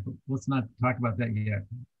 Right, but let's not talk about that yet.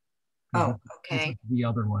 Oh, okay. This is the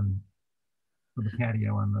other one for the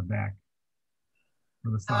patio on the back,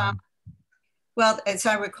 or the side. Well, as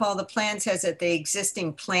I recall, the plan says that the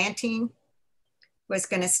existing planting was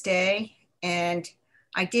going to stay, and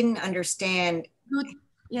I didn't understand.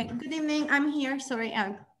 Good evening. I'm here. Sorry,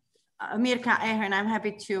 Mirka Ahern. I'm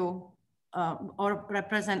happy to or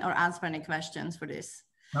represent or answer any questions for this.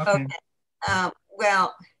 Okay.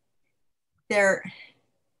 Well, there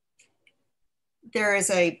is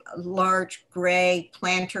a large gray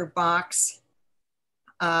planter box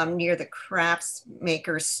near the crafts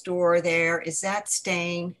maker store there. Is that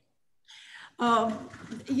staying?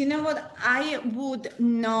 You know what, I would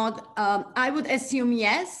not, I would assume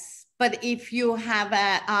yes, but if you have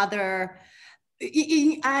other,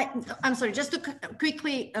 I'm sorry, just to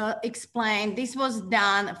quickly explain, this was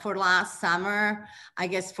done for last summer, I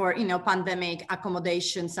guess for, pandemic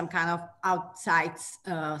accommodation, some kind of outside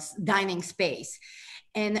dining space.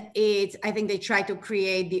 And I think they try to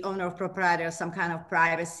create the owner of proprietor some kind of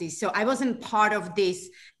privacy. So I wasn't part of this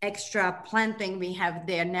extra planting we have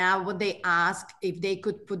there. Now, what they ask if they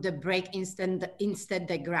could put the brick instead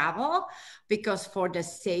the gravel, because for the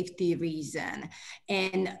safety reason.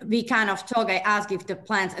 And we kind of talked, I asked if the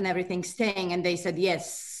plants and everything staying, and they said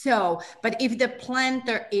yes. So, but if the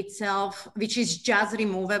planter itself, which is just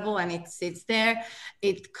removable and it sits there,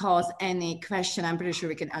 it caused any question, I'm pretty sure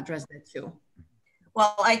we can address that too.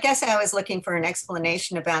 Well, I guess I was looking for an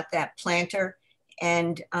explanation about that planter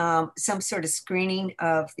and some sort of screening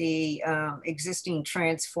of the existing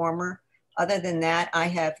transformer. Other than that, I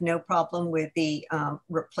have no problem with the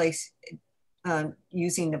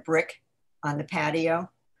using the brick on the patio.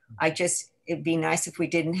 It'd be nice if we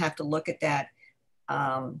didn't have to look at that,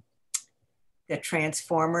 the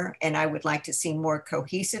transformer, and I would like to see more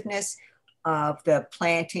cohesiveness of the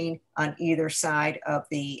planting on either side of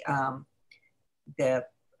the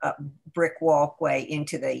brick walkway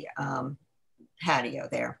into the patio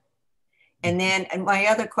there. And then, and my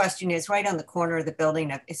other question is right on the corner of the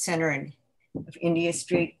building of Center and of India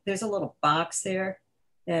Street, there's a little box there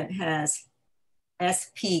that has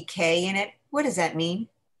SPK in it. What does that mean?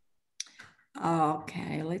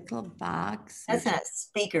 Okay, little box. That's not a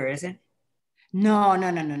speaker, is it? No.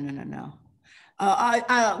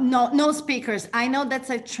 No speakers. I know that's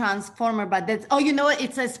a transformer, but that's, oh, you know what?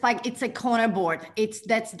 It's a spike. It's a corner board.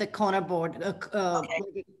 That's the corner board,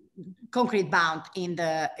 okay. Concrete bound in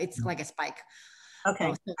the, it's like a spike. Okay,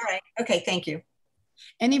 all right. Okay, thank you.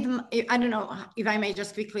 And if I don't know if I may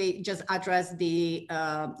just quickly just address the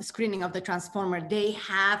screening of the transformer. They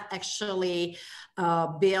have actually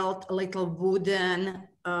built a little wooden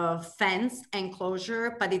fence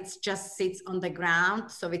enclosure, but it just sits on the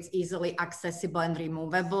ground, so it's easily accessible and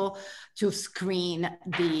removable to screen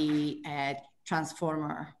the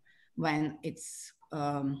transformer when it's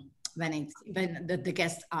when the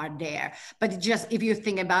guests are there. But just if you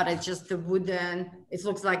think about it, just the wooden, it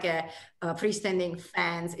looks like a freestanding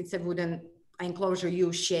fence. It's a wooden enclosure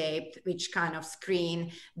U-shaped, which kind of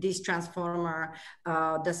screen this transformer,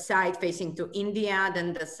 the side facing to India,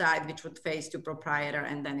 then the side which would face to proprietor,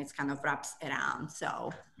 and then it's kind of wraps around.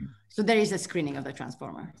 So there is a screening of the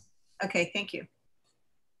transformer. Okay, thank you.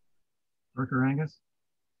 Worker Angus?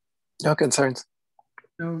 No concerns.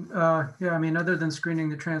 No, yeah, I mean, other than screening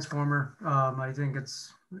the transformer, I think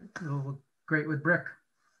it'll look great with brick.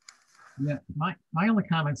 Yeah, my only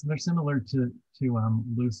comments, and they're similar to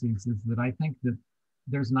Lucy's, is that I think that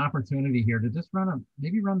there's an opportunity here to just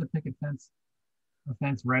maybe run the picket fence, a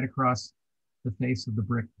fence right across the face of the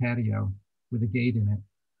brick patio with a gate in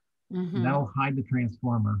it. Mm-hmm. And that'll hide the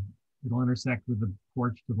transformer. It'll intersect with the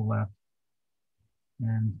porch to the left.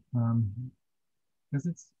 And because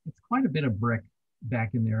it's quite a bit of brick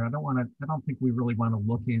back in there. I don't think we really want to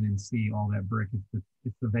look in and see all that brick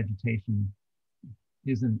if the vegetation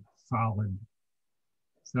isn't solid.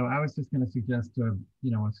 So I was just going to suggest a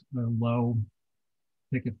low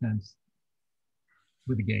picket fence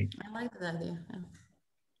with a gate. I like that idea. Yeah.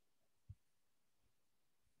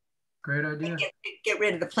 Great idea. Get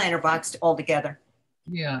rid of the planter box altogether.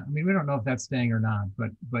 Yeah, I mean, we don't know if that's staying or not,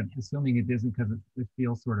 but assuming it isn't because it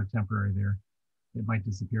feels sort of temporary there, it might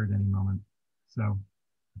disappear at any moment. So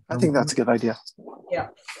I think that's a good idea. Yeah.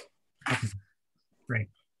 Okay, great.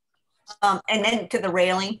 And then to the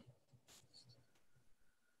railing.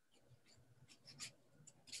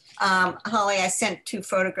 Holly, I sent 2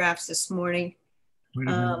 photographs this morning. Wait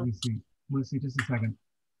a minute, Lucy, just a second.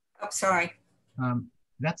 Oh, sorry.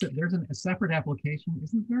 There's a separate application,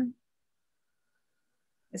 isn't there?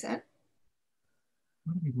 Is that?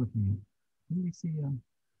 What are we looking at? Let me see.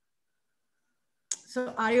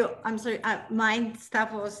 So I'm sorry, my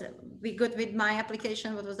stuff was, we good with my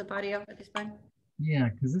application? What was the patio at this point? Yeah,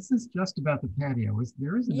 because this is just about the patio.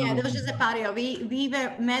 There is Yeah, there was one. just a patio. We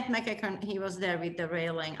met McEachern, he was there with the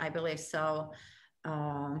railing, I believe so.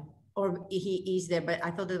 Or he is there, but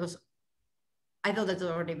I thought that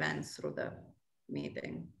already went through the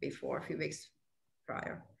meeting before, a few weeks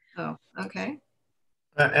prior. Oh, okay.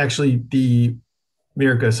 Actually,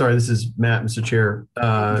 Mirka, sorry, this is Matt, Mr. Chair.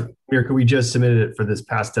 Mirka, we just submitted it for this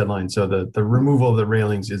past deadline. So the removal of the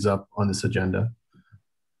railings is up on this agenda.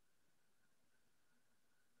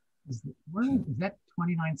 Is that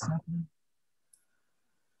 29 Central?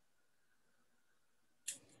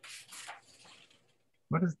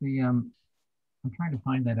 What is the, I'm trying to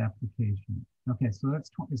find that application. Okay, so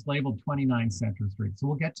it's labeled 29 Central Street. So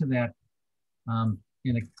we'll get to that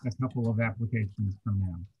in a couple of applications from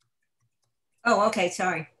now. Oh, okay,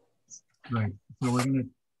 sorry. Right, so we're gonna,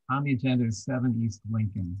 on the agenda is 7 East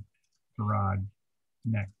Lincoln Garage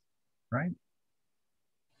next, right?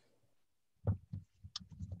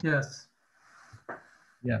 Yes.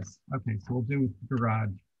 Yes, okay, so we'll do garage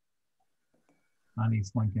on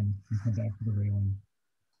East Lincoln and come back to the railing.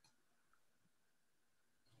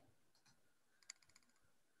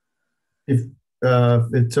 If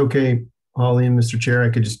it's okay, Holly and Mr. Chair, I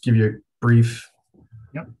could just give you a brief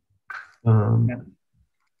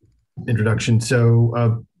introduction.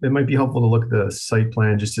 So it might be helpful to look at the site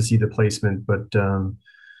plan just to see the placement, but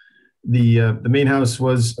the main house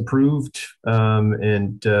was approved,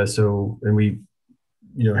 and we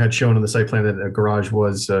had shown on the site plan that a garage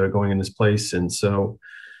was going in this place, and so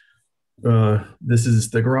this is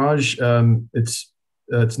the garage.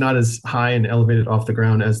 It's not as high and elevated off the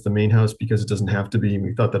ground as the main house because it doesn't have to be.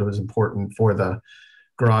 We thought that it was important for the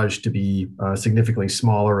garage to be significantly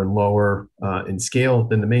smaller and lower in scale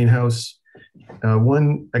than the main house.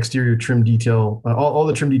 One exterior trim detail, all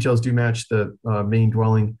the trim details do match the main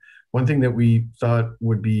dwelling. One thing that we thought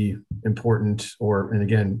would be important, and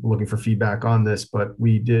again, looking for feedback on this, but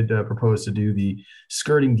we did propose to do the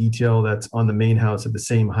skirting detail that's on the main house at the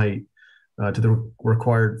same height to the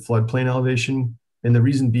required floodplain elevation. And the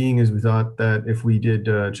reason being is we thought that if we did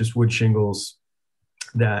just wood shingles,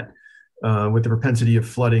 that with the propensity of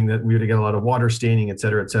flooding, that we would get a lot of water staining, et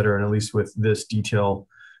cetera, and at least with this detail,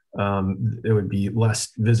 it would be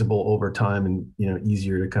less visible over time and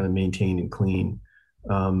easier to kind of maintain and clean.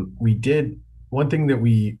 One thing that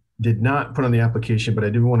we did not put on the application, but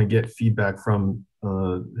I did want to get feedback from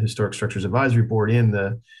Historic Structures Advisory Board and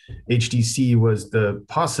the HDC, was the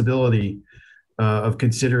possibility of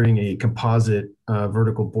considering a composite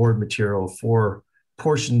vertical board material for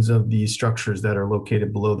portions of these structures that are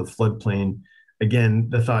located below the floodplain. Again,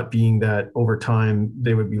 the thought being that over time,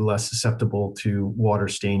 they would be less susceptible to water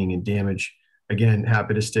staining and damage. Again,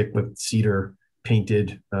 happy to stick with cedar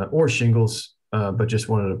painted or shingles, but just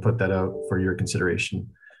wanted to put that out for your consideration.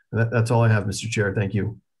 That's all I have, Mr. Chair. Thank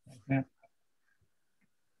you. Okay.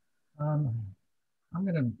 I'm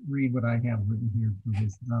going to read what I have written here for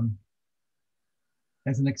this.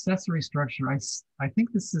 As an accessory structure, I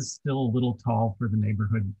think this is still a little tall for the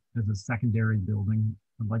neighborhood as a secondary building.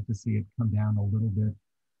 I'd like to see it come down a little bit.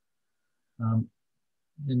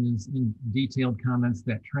 In detailed comments,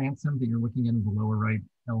 that transom that you're looking in the lower right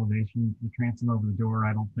elevation, the transom over the door,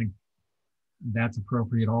 I don't think that's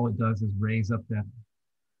appropriate. All it does is raise up that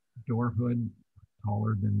door hood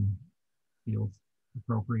taller than feels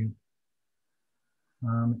appropriate.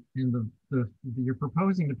 And you're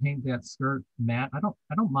proposing to paint that skirt matte. I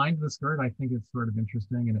don't mind the skirt. I think it's sort of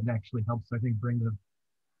interesting, and it actually helps, I think, bring the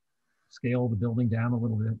scale of the building down a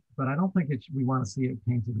little bit. But I don't think we want to see it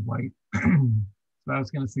painted white. So I was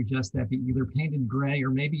going to suggest that be either painted gray or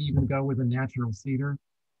maybe even go with a natural cedar,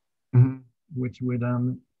 which would,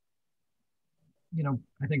 I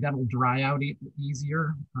think that'll dry out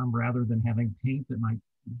easier rather than having paint that might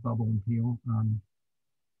bubble and peel.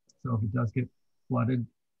 So if it does get flooded,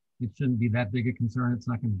 it shouldn't be that big a concern. It's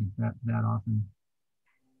not going to be that often.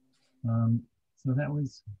 So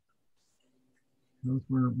those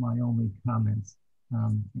were my only comments.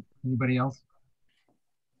 Anybody else?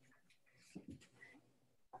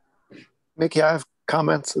 Mickey, I have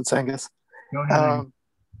comments. It's Angus. Go ahead. Angus.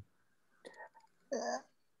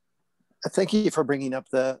 Thank you for bringing up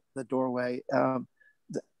the doorway.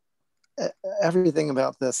 Everything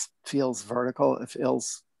about this feels vertical. It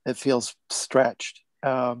feels stretched,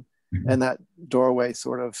 and that doorway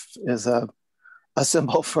sort of is a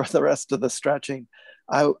symbol for the rest of the stretching.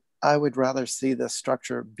 I would rather see the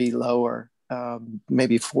structure be lower,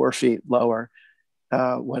 maybe 4 feet lower,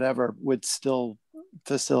 whatever would still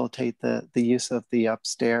facilitate the use of the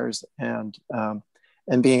upstairs and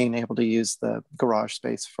being able to use the garage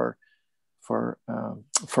space for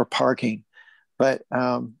parking. But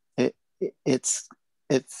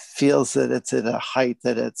it feels that it's at a height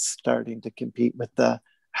that it's starting to compete with the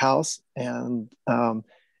house, and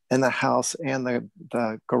the house and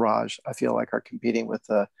the garage, I feel like, are competing with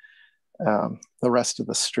the rest of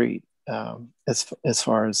the street as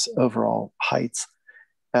far as overall heights.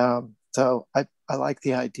 So I like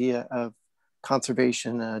the idea of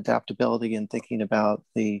conservation and adaptability and thinking about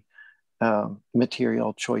the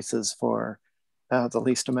material choices for the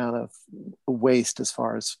least amount of waste as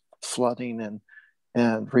far as flooding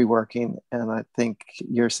and reworking. And I think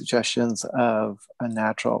your suggestions of a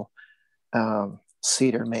natural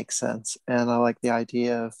cedar makes sense. And I like the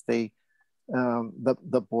idea of the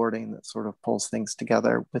boarding that sort of pulls things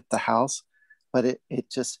together with the house. But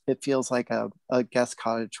it feels like a guest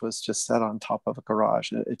cottage was just set on top of a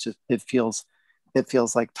garage. It feels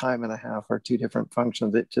like time and a half or 2 different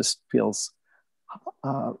functions. It just feels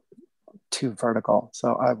too vertical.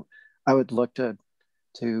 So I would look to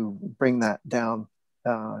bring that down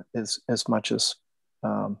as much as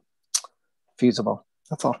feasible.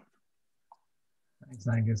 That's all. Thanks,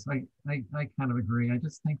 Angus. I kind of agree. I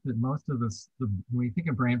just think that most of this, when you think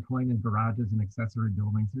of Brant Point and garages and accessory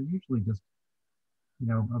buildings, they're usually just,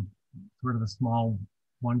 sort of a small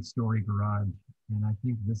 1-story garage. And I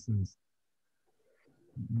think this is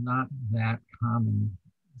not that common,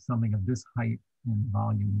 something of this height and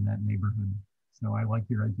volume in that neighborhood. So I like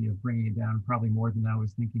your idea of bringing it down, probably more than I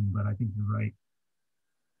was thinking, but I think you're right.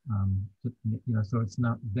 So it's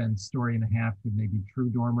not then 1.5 stories with maybe true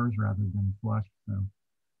dormers rather than flush. So,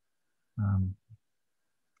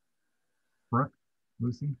 Brooke,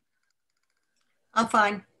 Lucy? I'm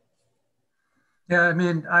fine. Yeah, I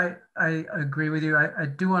mean, I agree with you. I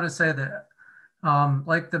do want to say that,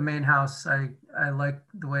 like the main house, I like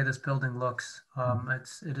the way this building looks.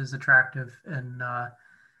 It is attractive, and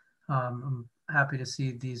I'm happy to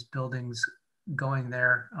see these buildings going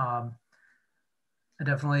there.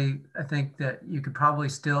 I think that you could probably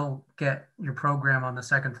still get your program on the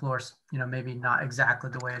 2nd floor, maybe not exactly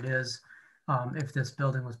the way it is, if this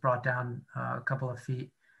building was brought down a couple of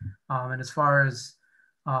feet. And as far as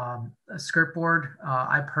a skirt board,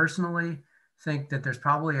 I personally think that there's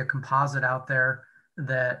probably a composite out there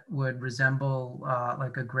that would resemble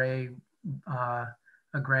like a graying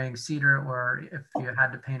cedar, or if you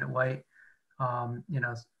had to paint it white,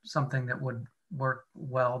 something that would work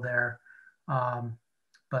well there.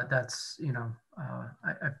 But that's,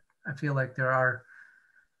 I feel like there are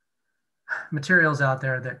materials out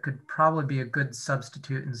there that could probably be a good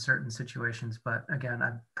substitute in certain situations. But again,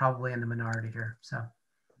 I'm probably in the minority here. So,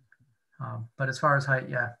 but as far as height,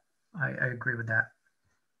 yeah, I agree with that.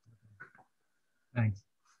 Thanks.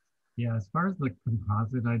 Yeah, as far as the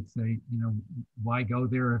composite, I'd say, why go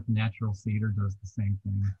there if natural cedar does the same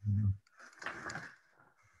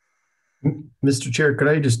thing? Mr. Chair, could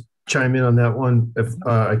I just chime in on that one if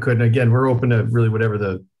I could? And again, we're open to really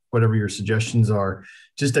whatever your suggestions are.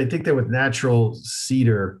 Just, I think that with natural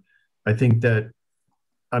cedar, I think that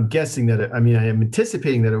I'm guessing that I am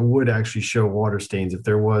anticipating that it would actually show water stains if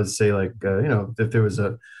there was, say, like if there was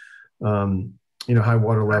a high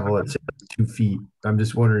water level at, say, 2 feet. I'm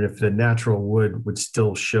just wondering if the natural wood would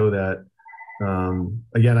still show that.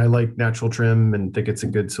 Again, I like natural trim and think it's a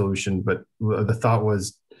good solution, but the thought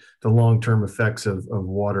was the long-term effects of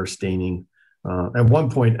water staining. At one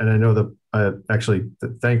point, and I know that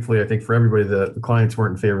thankfully, I think for everybody, the clients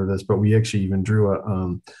weren't in favor of this, but we actually even drew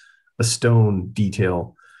a stone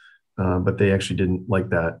detail, but they actually didn't like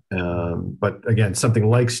that. But again, something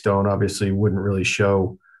like stone obviously wouldn't really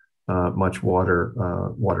show much water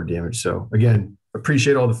damage. So again,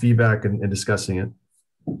 appreciate all the feedback and discussing it.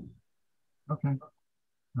 Okay.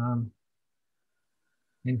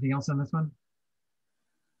 Anything else on this one?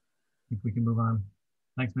 I think we can move on.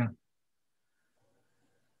 Thanks, Matt.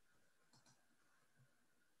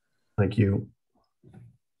 Thank you.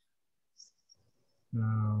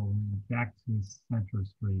 So back to Center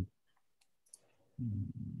Street.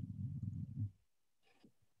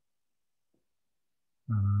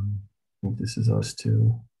 I think this is us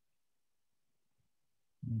too.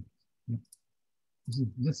 Yep.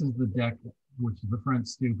 This is the deck, which is the front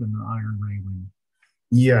stoop and the iron railing.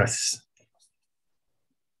 Yes.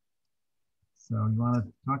 So you want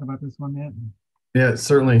to talk about this one, Matt? Yeah,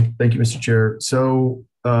 certainly. Thank you, Mr. Chair. So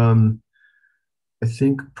I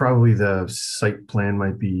think probably the site plan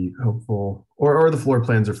might be helpful, or the floor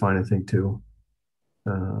plans are fine, I think, too.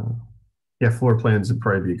 Yeah, floor plans would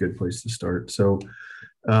probably be a good place to start. So,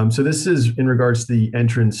 so this is in regards to the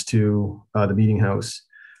entrance to the meeting house.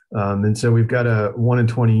 And so we've got a 1 in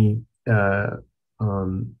 20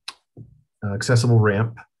 accessible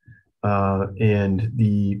ramp. And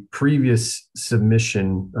the previous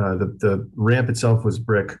submission, the ramp itself was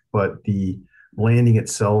brick, but the landing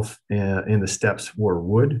itself and the steps were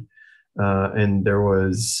wood. And there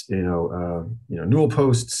was, newel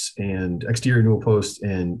posts and exterior newel posts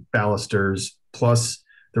and balusters, plus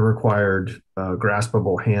the required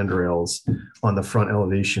graspable handrails on the front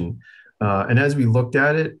elevation. And as we looked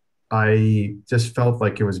at it, I just felt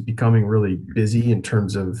like it was becoming really busy in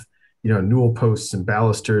terms of, newel posts and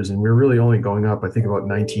balusters. And we're really only going up, I think, about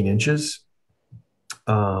 19 inches,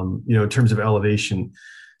 in terms of elevation.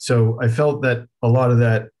 So I felt that a lot of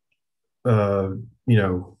that,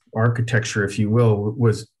 architecture, if you will,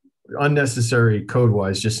 was unnecessary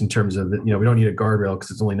code-wise, just in terms of, we don't need a guardrail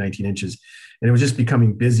because it's only 19 inches. And it was just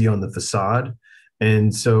becoming busy on the facade.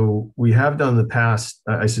 And so we have done in the past,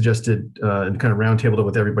 I suggested and kind of roundtabled it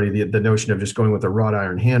with everybody, the notion of just going with a wrought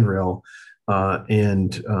iron handrail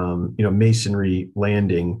and masonry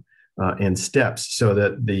landing and steps, so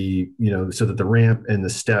that the ramp and the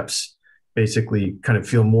steps basically kind of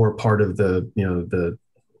feel more part of the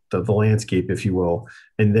landscape, if you will.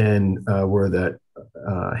 And then where that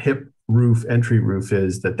hip roof, entry roof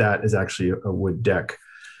is, that is actually a wood deck.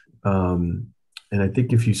 And I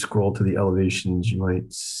think if you scroll to the elevations, you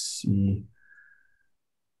might see,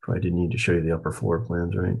 probably didn't need to show you the upper floor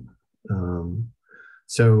plans, right?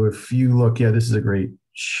 So if you look, this is a great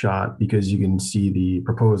shot because you can see the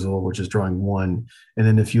proposal, which is drawing 1. And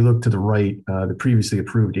then if you look to the right, the previously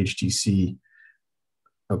approved HGC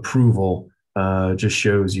approval just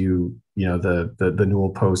shows you, the newel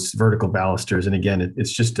posts, vertical balusters. And again,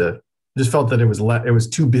 it's just just felt that it was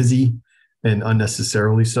too busy and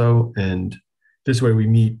unnecessarily so. And this way we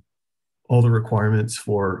meet all the requirements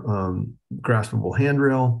for graspable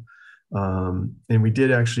handrail. And we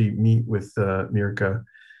did actually meet with Mirka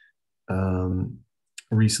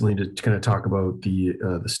recently to kind of talk about the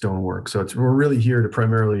stonework. So we're really here to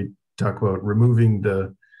primarily talk about removing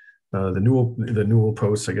the newel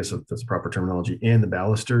posts, I guess that's the proper terminology, and the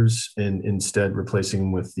balusters, and instead replacing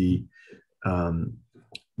them with the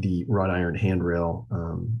wrought iron handrail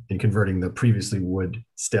and converting the previously wood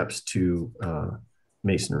steps to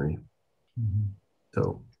masonry. Mm-hmm.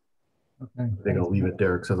 So okay. I think I'll leave it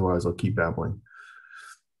there because otherwise I'll keep babbling.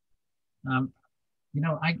 I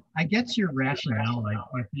get your rationale.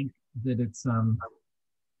 I think that it's,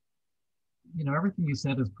 everything you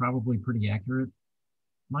said is probably pretty accurate.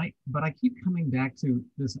 But I keep coming back to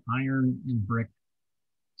this iron and brick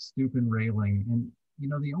stoop and railing. And,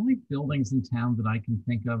 the only buildings in town that I can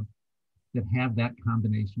think of that have that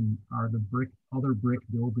combination are the other brick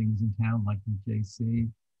buildings in town, like the JC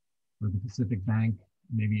or the Pacific Bank,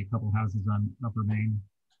 maybe a couple houses on Upper Main.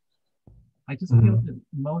 I just feel that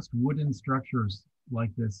most wooden structures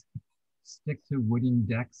like this stick to wooden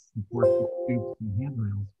decks and stoops and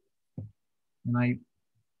handrails. And I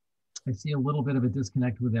see a little bit of a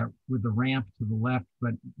disconnect with the ramp to the left,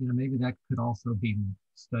 but maybe that could also be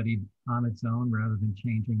studied on its own rather than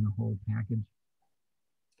changing the whole package.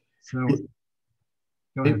 So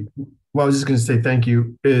go ahead. Well, I was just going to say thank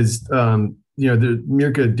you.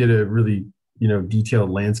 Mirka did a really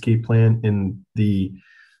detailed landscape plan in the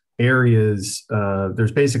areas.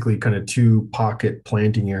 There's basically kind of 2 pocket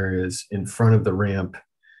planting areas in front of the ramp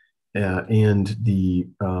and the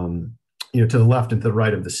to the left and to the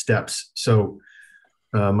right of the steps. So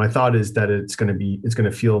my thought is that it's going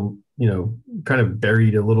to feel kind of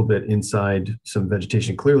buried a little bit inside some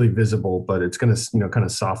vegetation, clearly visible, but it's going to kind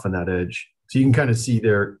of soften that edge. So you can kind of see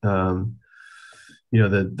there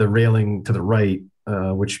the railing to the right,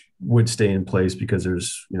 which would stay in place because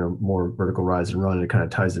there's more vertical rise and run, and it kind of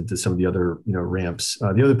ties into some of the other ramps.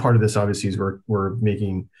 The other part of this obviously is we're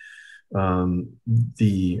making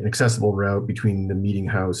the accessible route between the meeting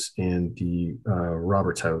house and the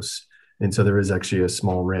Roberts house, and so there is actually a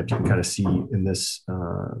small ramp you can kind of see in this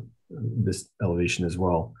elevation as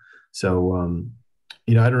well. So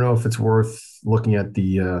I don't know if it's worth looking at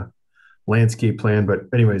the landscape plan, but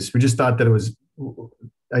anyways, we just thought that it was.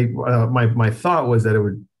 My thought was that it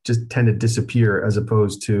would just tend to disappear as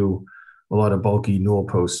opposed to a lot of bulky newel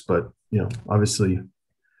posts. But, you know, obviously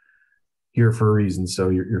here for a reason. So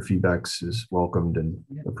your feedback is welcomed and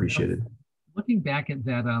appreciated. Looking back at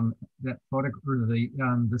that that photo, or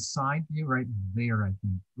the side view right there, I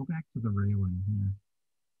think. Go back to the railing here.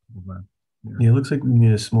 Go back there. Yeah, it looks like we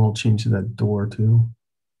need a small change to that door too.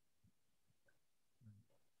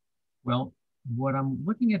 Well, what I'm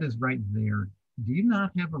looking at is right there. Do you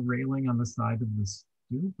not have a railing on the side of the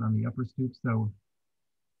stoop, on the upper stoop? So,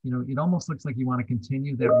 you know, it almost looks like you want to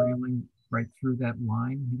continue that railing right through that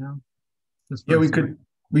line, you know? Yeah,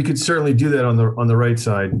 we could certainly do that on the right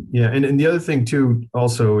side. Yeah, and the other thing too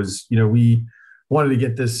also is, you know, we wanted to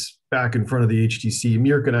get this back in front of the HTC.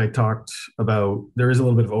 Mirka and I talked about, there is a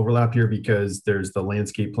little bit of overlap here because there's the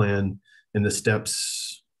landscape plan and the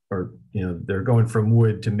steps are, you know, they're going from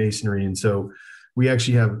wood to masonry. And so we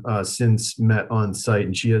actually have since met on site,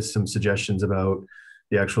 and she has some suggestions about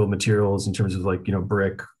the actual materials in terms of, like, you know,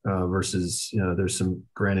 brick versus, you know, there's some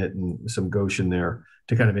granite and some gauche in there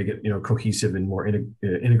to kind of make it, you know, cohesive and more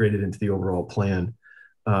integrated into the overall plan.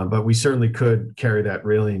 But we certainly could carry that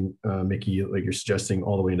railing, Mickey, like you're suggesting,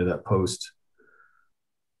 all the way into that post.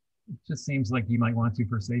 It just seems like you might want to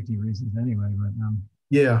for safety reasons anyway. But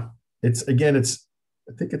yeah, I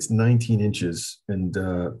think it's 19 inches, and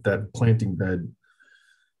that planting bed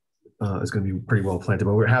is going to be pretty well planted.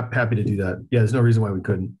 But we're happy to do that. Yeah, there's no reason why we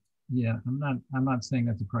couldn't. Yeah, I'm not saying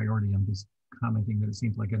that's a priority. I'm just commenting that it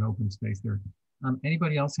seems like an open space there.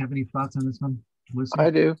 Anybody else have any thoughts on this one? Lucy? I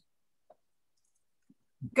do.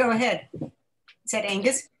 Go ahead. Is that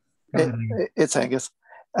Angus? It's Angus.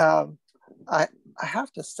 I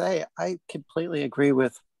have to say, I completely agree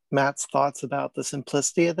with Matt's thoughts about the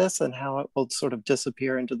simplicity of this and how it will sort of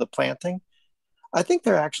disappear into the planting. I think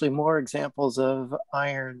there are actually more examples of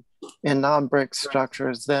iron in non-brick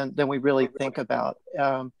structures than we really think about.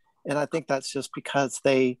 And I think that's just because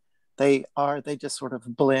they just sort of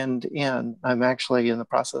blend in. I'm actually in the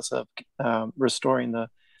process of restoring the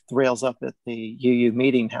rails up at the UU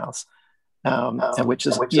meeting house, which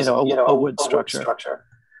is a wood structure.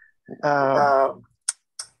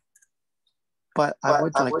 But I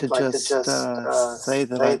would like to just say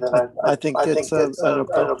that I think it's an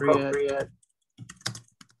appropriate.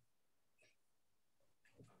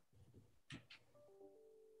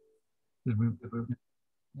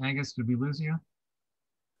 Angus, did we lose you?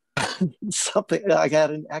 Something, I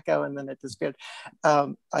got an echo and then it disappeared.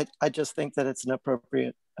 I just think that it's an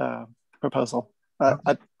appropriate proposal.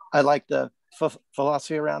 I like the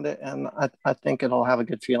philosophy around it, and I think it'll have a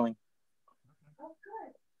good feeling.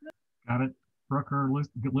 Got it. Brooke or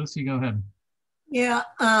Lucy, go ahead. Yeah,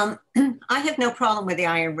 I have no problem with the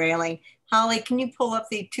iron railing. Holly, can you pull up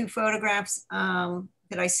the two photographs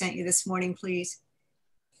that I sent you this morning, please?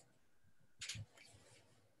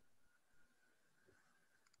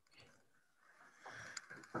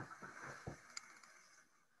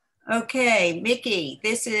 Okay, Mickey,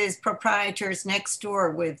 this is proprietors next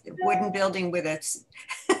door with wooden building with us.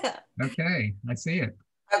 Okay, I see it.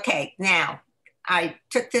 Okay, now I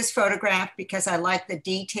took this photograph because I like the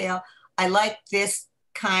detail. I like this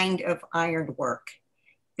kind of ironwork.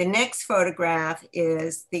 The next photograph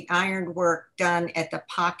is the ironwork done at the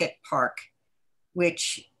Pocket Park,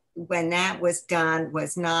 which when that was done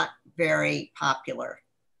was not very popular.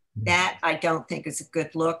 That I don't think is a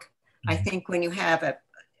good look. I think when you have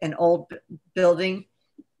an old building,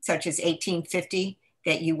 such as 1850,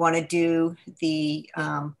 that you want to do the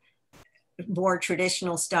more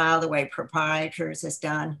traditional style, the way proprietors has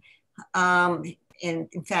done. In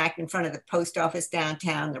fact, in front of the post office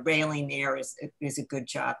downtown, the railing there is a good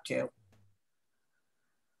job too.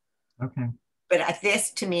 Okay. But this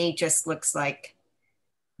to me just looks like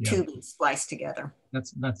tubing spliced together.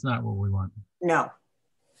 That's not what we want. No.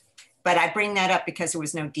 But I bring that up because there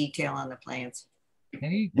was no detail on the plans.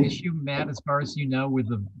 Any issue, Matt, as far as you know, with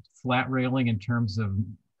the flat railing in terms of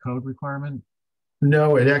code requirement?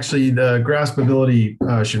 No, it actually, the graspability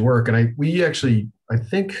should work. And I'm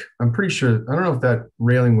pretty sure, I don't know if that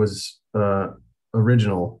railing was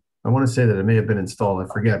original. I want to say that it may have been installed. I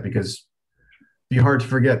forget, because it'd be hard to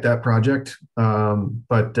forget that project.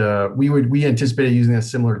 But we anticipated using a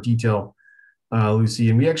similar detail, Lucy.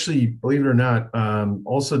 And we actually, believe it or not,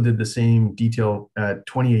 also did the same detail at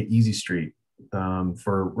 28 Easy Street.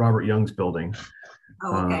 For Robert Young's building.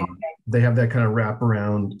 Oh, okay. They have that kind of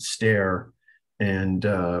wraparound stair, and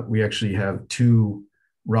we actually have two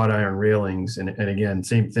wrought iron railings, and again,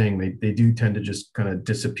 same thing, they do tend to just kind of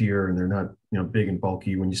disappear, and they're not, you know, big and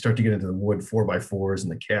bulky. When you start to get into the wood 4x4s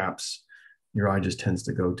and the caps, your eye just tends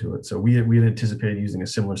to go to it. So we had anticipated using a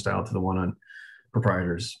similar style to the one on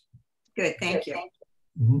proprietors. Good, thank you.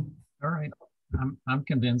 All right, I'm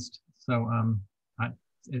convinced. So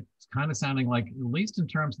it's kind of sounding like, at least in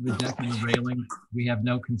terms of the deck and the railing, we have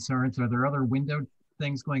no concerns. Are there other window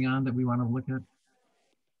things going on that we want to look at?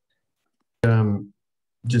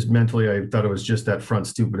 Just mentally, I thought it was just that front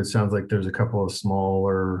stoop, but it sounds like there's a couple of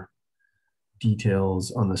smaller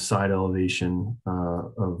details on the side elevation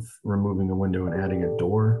of removing a window and adding a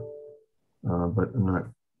door, but I'm not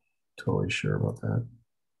totally sure about that,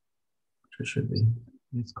 which it should be.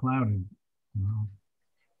 It's clouded. Wow.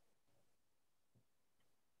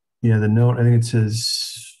 Yeah, the note, I think it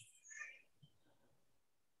says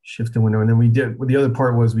shift the window. And then the other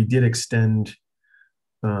part was we did extend,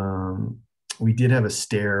 we did have a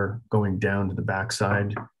stair going down to the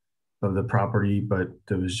backside of the property, but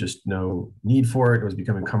there was just no need for it. It was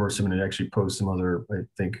becoming cumbersome and it actually posed some other, I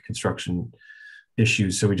think, construction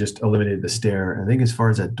issues. So we just eliminated the stair. I think as far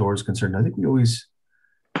as that door is concerned, I think we always,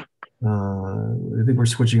 I think we're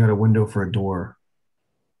switching out a window for a door.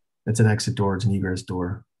 It's an exit door, it's an egress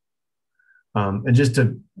door. And just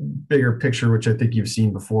a bigger picture, which I think you've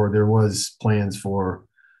seen before, there was plans for,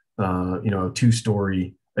 a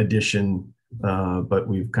 2-story addition, but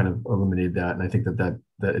we've kind of eliminated that. And I think that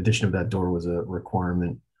addition of that door was a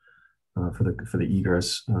requirement for the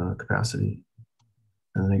egress capacity.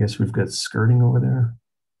 And then I guess we've got skirting over there.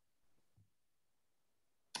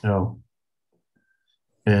 Oh,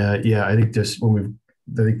 yeah, I think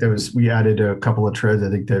we added a couple of treads. I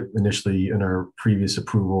think that initially in our previous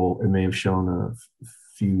approval, it may have shown a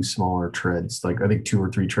few smaller treads, like I think 2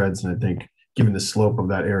 or 3 treads. And I think given the slope of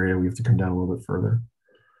that area, we have to come down a little bit further.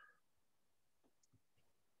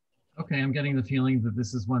 Okay, I'm getting the feeling that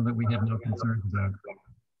this is one that we have no concerns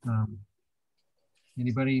about.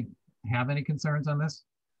 Anybody have any concerns on this?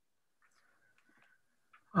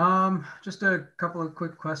 Just a couple of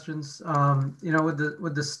quick questions.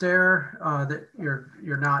 With the stair that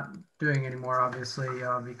you're not doing anymore, obviously,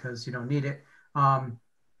 because you don't need it.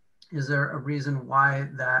 Is there a reason why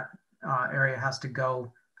that area has to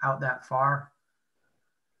go out that far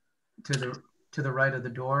to the right of the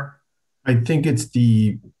door? I think it's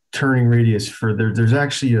the turning radius for there's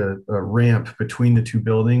actually a ramp between the 2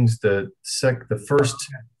 buildings. The first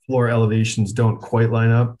floor elevations don't quite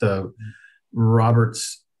line up. The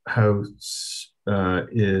Roberts house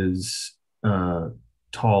is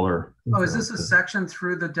taller. Oh, is this a section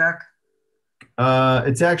through the deck?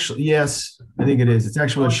 It's actually, yes, I think it is. It's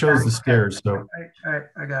actually, it shows the stairs. So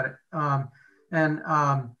I got it.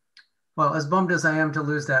 Well, as bummed as I am to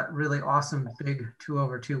lose that really awesome big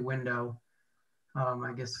 2/2 window,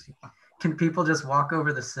 I guess, can people just walk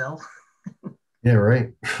over the sill? Yeah,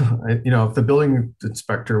 right. If the building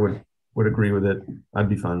inspector would agree with it, I'd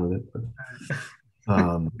be fine with it.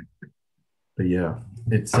 But yeah,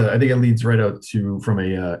 it's I think it leads right out from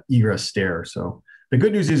a egress stair. So the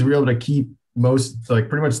good news is we're able to keep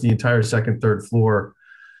pretty much the entire 2nd, 3rd floor,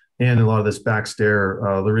 and a lot of this back stair.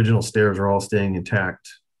 The original stairs are all staying intact.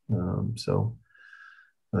 So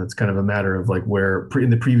it's kind of a matter of like where in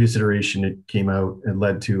the previous iteration it came out and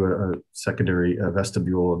led to a secondary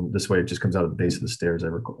vestibule, and this way it just comes out at the base of the stairs,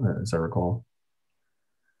 as I recall.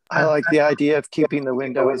 I like the idea of keeping the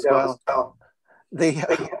window as well.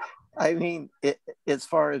 As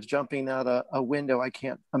far as jumping out a window, I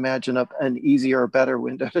can't imagine an easier or better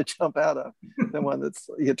window to jump out of than one that's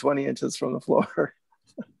 20 inches from the floor.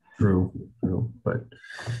 True, but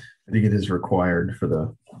I think it is required for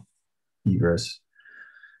the egress.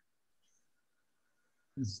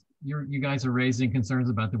 You guys are raising concerns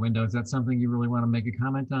about the window. Is that something you really want to make a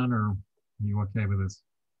comment on, or are you okay with this?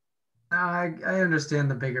 I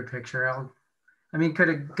understand the bigger picture. Could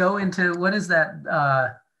it go into, what is that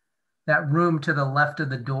room to the left of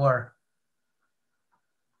the door?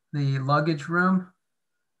 The luggage room?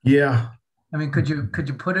 Yeah. Could you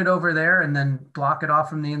put it over there and then block it off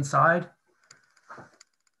from the inside?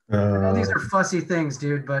 I know these are fussy things,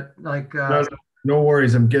 dude, but like... No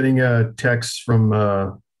worries. I'm getting a text from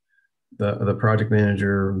the project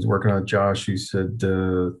manager who's working on Josh, who said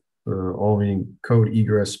all meaning code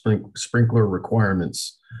egress sprinkler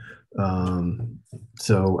requirements.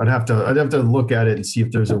 So I'd have to look at it and see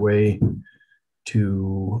if there's a way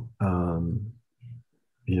to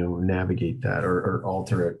navigate that or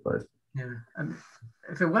alter it. But yeah,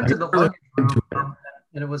 if it went to the luggage room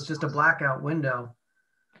and it was just a blackout window,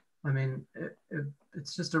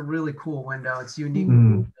 it's just a really cool window. It's unique to the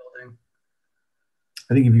building.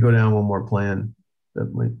 I think if you go down one more plan,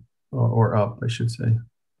 that might, or up, I should say.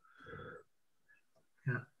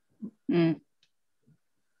 Yeah. And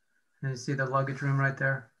you see the luggage room right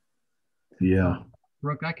there? Yeah.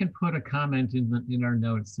 Brooke, I can put a comment in our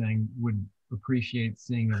notes saying, would appreciate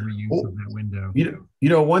seeing a reuse of that window. You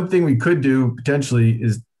know, one thing we could do potentially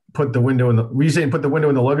is put the window in the, were you saying put the window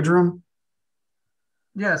in the luggage room?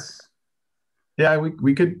 Yes. Yeah,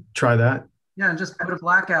 we could try that. Yeah, and just put a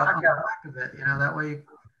blackout on the back of it, you know, that way.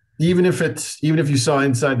 Even if you saw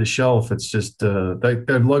inside the shelf, it's just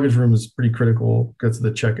that luggage room is pretty critical because of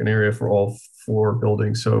the check-in area for all 4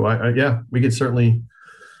 buildings. So yeah, we could certainly,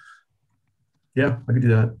 yeah, I could do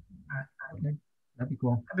that. Okay. That'd be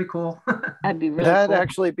cool. That'd be cool. That'd be really That'd cool.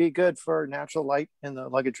 actually be good for natural light in the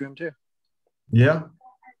luggage room too. Yeah,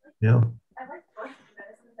 yeah. All right.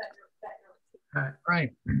 All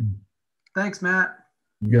right. Thanks, Matt.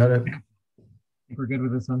 You got it. I think we're good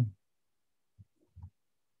with this one.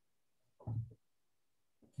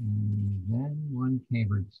 And then 1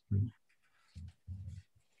 Cambridge Street.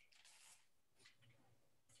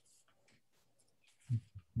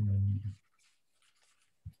 And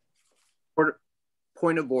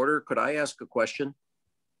Point of order, could I ask a question?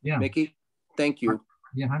 yeah. Mickey? Thank you.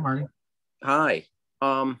 Yeah. Hi, Marty. Hi.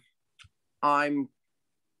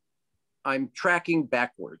 I'm tracking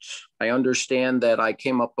backwards. I understand that I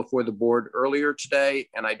came up before the board earlier today,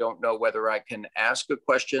 and I don't know whether I can ask a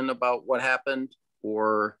question about what happened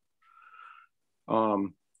or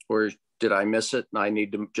did I miss it and I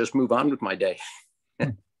need to just move on with my day?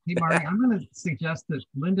 Hey, Marty, I'm going to suggest that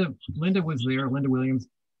Linda was there, Linda Williams.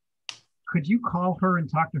 Could you call her and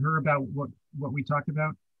talk to her about what we talked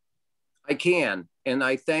about? I can, and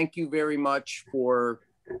I thank you very much for,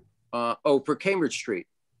 for Cambridge Street.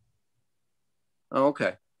 Oh,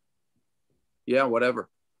 okay. Yeah, whatever.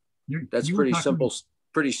 That's pretty simple,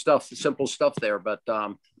 simple stuff there, but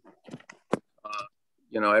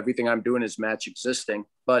you know, everything I'm doing is match existing,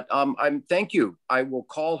 but thank you. I will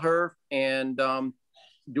call her, and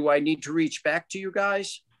do I need to reach back to you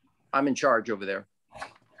guys? I'm in charge over there.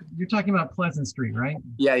 You're talking about Pleasant Street, right?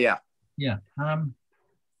 Yeah. Yeah.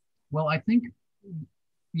 Well, I think,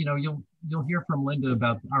 you know, you'll hear from Linda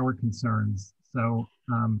about our concerns. So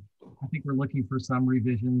I think we're looking for some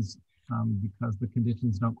revisions because the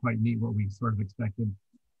conditions don't quite meet what we sort of expected.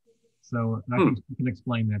 So I think we can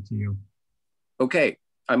explain that to you. Okay.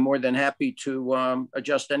 I'm more than happy to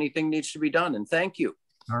adjust anything needs to be done. And thank you.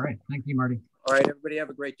 All right. Thank you, Marty. All right, everybody have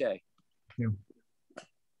a great day. Thank you.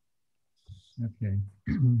 Okay.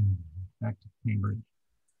 Back to Cambridge.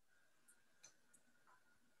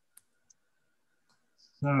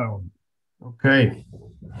 So. Okay.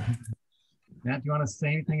 Matt, do you want to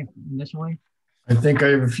say anything initially? I think I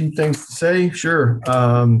have a few things to say. Sure.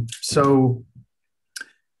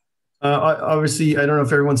 Obviously, I don't know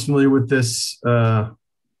if everyone's familiar with this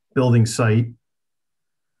building site.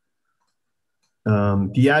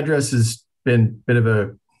 The address has been a bit of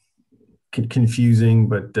a confusing,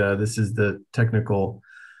 but this is the technical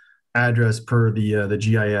address per the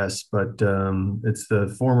GIS, but it's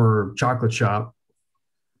the former chocolate shop,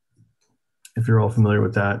 if you're all familiar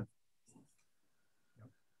with that.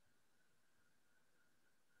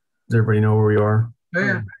 Does everybody know where we are? Oh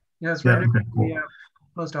yeah, yeah, it's right Yeah, okay, at cool. the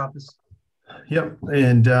post office. Yep,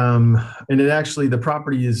 and it actually, the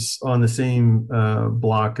property is on the same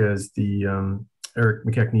block as the Eric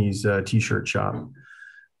McKechnie's t-shirt shop.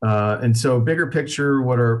 And so bigger picture,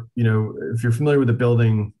 what are, you know, if you're familiar with the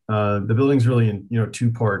building's really in, you know,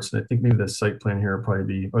 2 parts. And I think maybe the site plan here will probably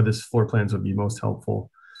be, or this floor plans would be most helpful.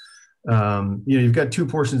 You know, you've got 2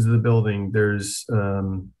 portions of the building. There's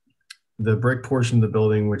the brick portion of the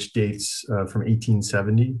building, which dates from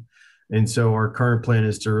 1870. And so our current plan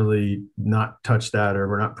is to really not touch that, or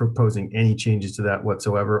we're not proposing any changes to that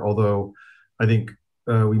whatsoever. Although I think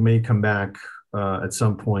we may come back at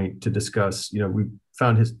some point to discuss, you know, we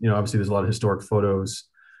found you know, obviously there's a lot of historic photos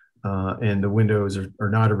and the windows are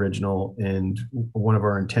not original. And one of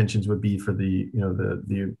our intentions would be for the, you know,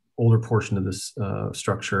 the older portion of this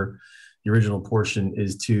structure, the original portion,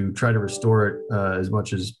 is to try to restore it as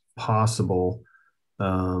much as possible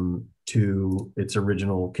to its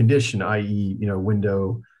original condition, i.e., you know,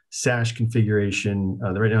 window sash configuration.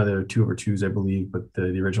 Right now there are 2/2s, I believe, but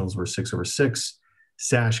the originals were 6/6,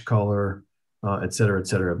 sash color, et cetera, et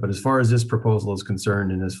cetera. But as far as this proposal is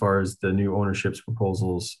concerned, and as far as the new ownership's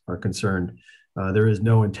proposals are concerned, there is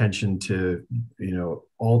no intention to, you know,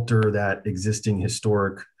 alter that existing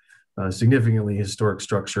historic, significantly historic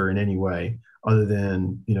structure in any way, other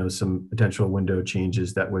than, you know, some potential window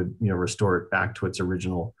changes that would, you know, restore it back to its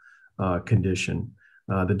original condition.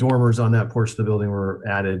 The dormers on that portion of the building were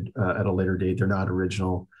added at a later date. They're not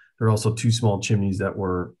original. There are also 2 small chimneys that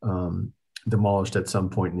were demolished at some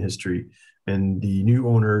point in history. And the new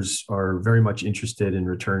owners are very much interested in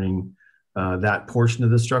returning that portion of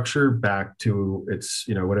the structure back to its,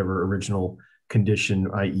 you know, whatever original condition,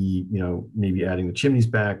 i.e., maybe adding the chimneys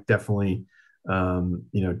back, definitely,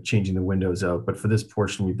 changing the windows out. But for this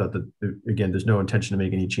portion, we thought that, again, there's no intention to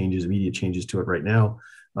make any immediate changes to it right now,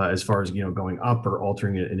 as far as, going up or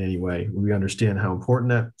altering it in any way. We understand how important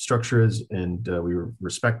that structure is, and we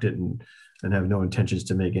respect it and have no intentions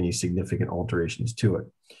to make any significant alterations to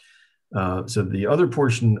it. So the other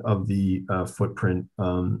portion of the footprint,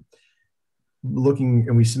 and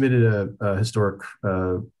we submitted a historic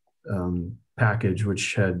package,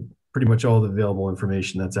 which had pretty much all the available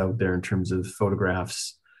information that's out there in terms of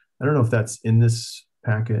photographs. I don't know if that's in this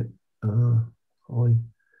packet,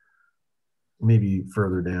 maybe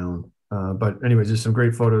further down. But anyways, there's some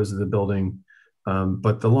great photos of the building.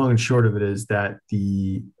 But the long and short of it is that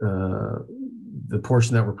the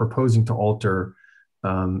portion that we're proposing to alter,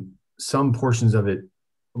 some portions of it,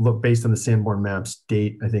 look based on the Sanborn maps,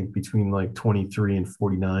 date, I think, between like 23 and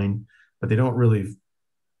 49, but they don't really,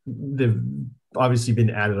 they've obviously been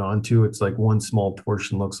added on to. It's like one small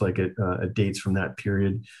portion looks like it dates from that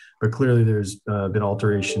period, but clearly there's been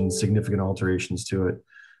alterations, significant alterations to it.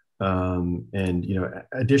 And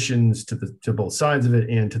additions to both sides of it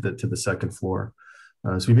and to the second floor.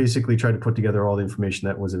 So we basically tried to put together all the information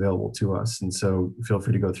that was available to us, and so feel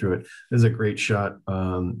free to go through it. This is a great shot.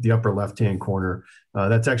 The upper left-hand corner,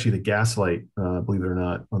 that's actually the gas light, believe it or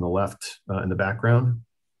not, on the left in the background.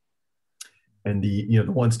 And the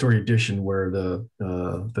one-story addition where the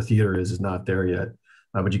theater is not there yet,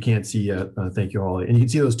 but you can't see yet. Thank you, Holly. And you can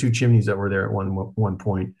see those two chimneys that were there at one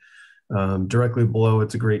point. Directly below,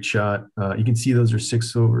 it's a great shot. You can see those are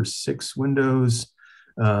 6/6 windows.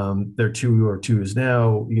 They're 2/2s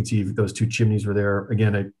now. You can see those two chimneys were there.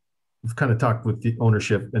 Again, I've kind of talked with the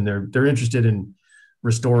ownership, and they're interested in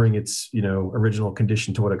restoring its original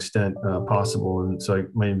condition to what extent possible. And so I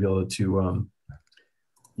might be able to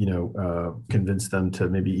convince them to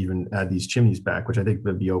maybe even add these chimneys back, which I think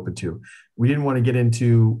they'd be open to. We didn't want to get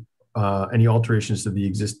into any alterations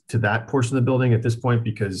to that portion of the building at this point,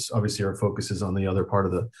 because obviously our focus is on the other part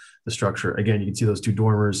of the structure. Again, you can see those two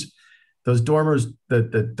dormers. Those dormers,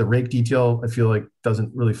 the rake detail, I feel like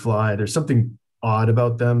doesn't really fly. There's something odd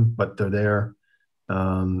about them, but they're there.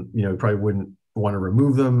 You probably wouldn't want to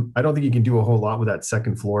remove them. I don't think you can do a whole lot with that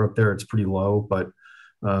second floor up there. It's pretty low, but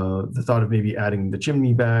the thought of maybe adding the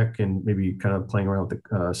chimney back and maybe kind of playing around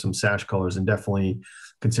with some sash colors, and definitely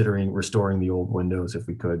considering restoring the old windows if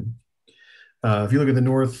we could. If you look at the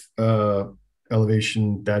north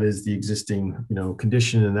elevation, that is the existing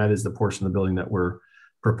condition, and that is the portion of the building that we're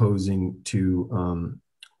proposing to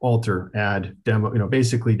alter, add, demo,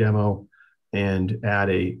 basically demo and add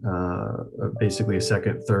basically a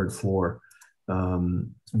second, third floor.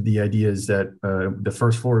 The idea is that the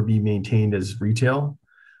first floor would be maintained as retail,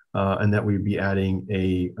 and that we'd be adding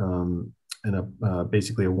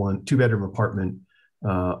basically a two-bedroom apartment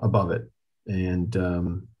above it. And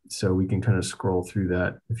so we can kind of scroll through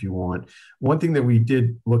that if you want. One thing that we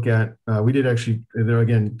did look at,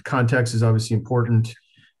 again, context is obviously important.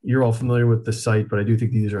 You're all familiar with the site, but I do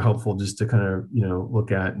think these are helpful just to kind of,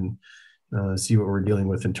 look at and see what we're dealing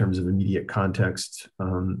with in terms of immediate context.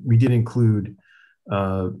 We did include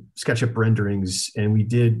SketchUp renderings, and we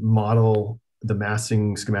did model the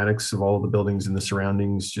massing schematics of all of the buildings and the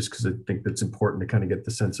surroundings, just because I think that's important to kind of get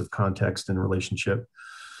the sense of context and relationship.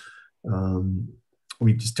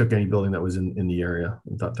 We just took any building that was in the area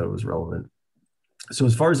and thought that was relevant. So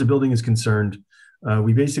as far as the building is concerned,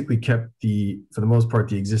 we basically kept for the most part,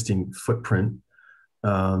 the existing footprint,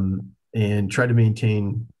 and tried to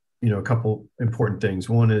maintain, a couple important things.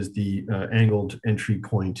 One is the angled entry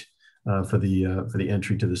point for the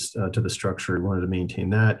entry to the structure. We wanted to maintain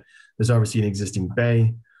that. There's obviously an existing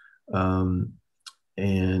bay,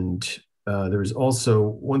 and there's also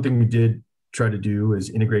one thing we did try to do is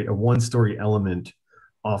integrate a one-story element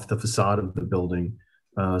off the facade of the building,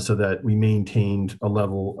 so that we maintained a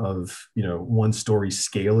level of one-story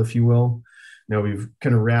scale, if you will. Now we've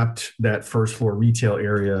kind of wrapped that first floor retail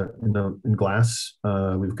area in glass.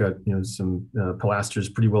 We've got some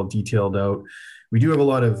pilasters pretty well detailed out. We do have a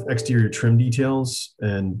lot of exterior trim details,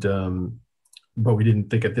 and but we didn't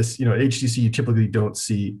think at this, at HTC you typically don't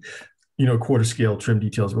see quarter scale trim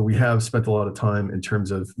details, but we have spent a lot of time in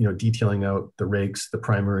terms of detailing out the rakes, the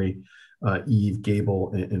primary eave,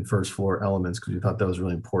 gable, and first floor elements, because we thought that was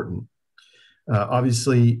really important.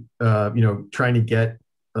 Obviously, trying to get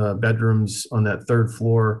bedrooms on that third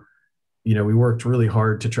floor, we worked really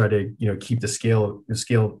hard to try to keep the scale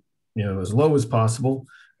as low as possible.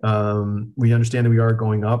 We understand that we are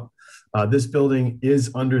going up. This building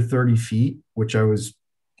is under 30 feet, which I was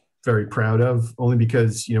very proud of, only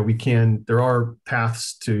because there are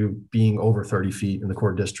paths to being over 30 feet in the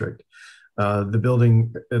core district. The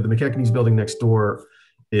building, the McKechnie's building next door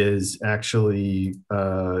is actually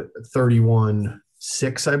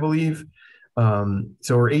 31.6, I believe.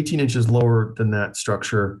 So we're 18 inches lower than that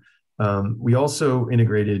structure. We also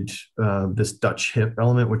integrated this Dutch hip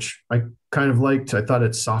element, which I kind of liked. I thought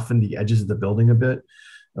it softened the edges of the building a bit,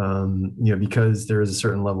 because there is a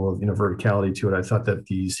certain level of verticality to it. I thought that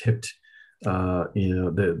these hipped,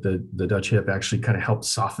 the Dutch hip actually kind of helped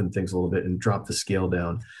soften things a little bit and drop the scale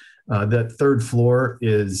down. That third floor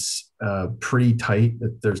is pretty tight.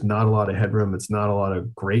 There's not a lot of headroom. It's not a lot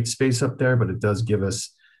of great space up there, but it does give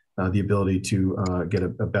us the ability to get a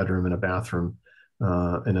bedroom and a bathroom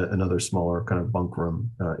and another smaller kind of bunk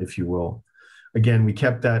room, if you will. Again, we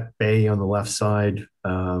kept that bay on the left side,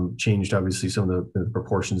 changed obviously some of the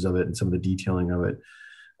proportions of it and some of the detailing of it.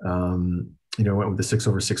 Went with the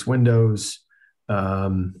 6/6 windows.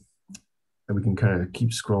 And we can kind of keep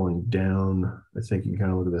scrolling down. I think you can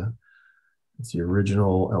kind of look at it's the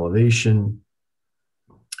original elevation.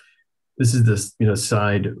 This is this,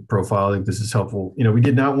 side profile. I think this is helpful. We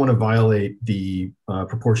did not want to violate the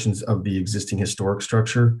proportions of the existing historic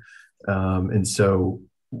structure. And so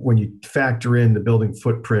when you factor in the building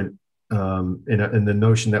footprint and the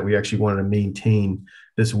notion that we actually wanted to maintain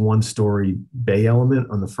this one-story bay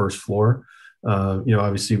element on the first floor,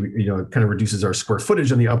 obviously, it kind of reduces our square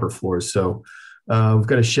footage on the upper floors. So we've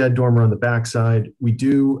got a shed dormer on the backside. We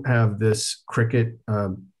do have this cricket,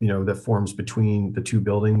 that forms between the two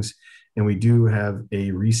buildings. And we do have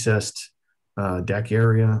a recessed deck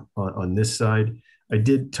area on this side. I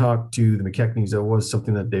did talk to the McKechnie's. That was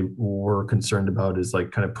something that they were concerned about, is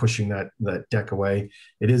like kind of pushing that deck away.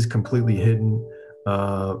 It is completely hidden,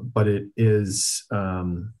 but it is,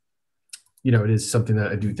 it is something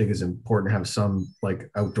that I do think is important to have some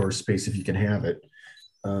like outdoor space if you can have it.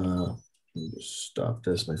 Let me just stop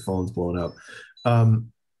this. My phone's blowing up.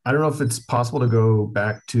 I don't know if it's possible to go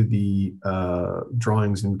back to the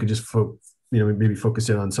drawings and we could just maybe focus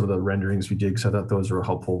in on some of the renderings we did, because I thought those were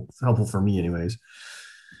helpful for me anyways.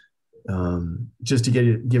 Just to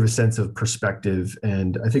give a sense of perspective.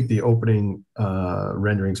 And I think the opening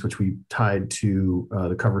renderings, which we tied to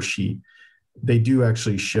the cover sheet, they do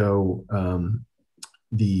actually show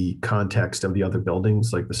the context of the other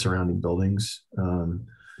buildings, like the surrounding buildings.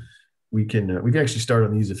 We can actually start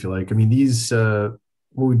on these if you like. I mean, these,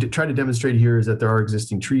 what we try to demonstrate here is that there are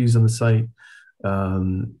existing trees on the site,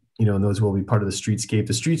 and those will be part of the streetscape.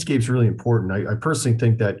 The streetscape is really important. I personally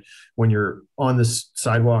think that when you're on this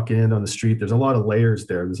sidewalk and on the street, there's a lot of layers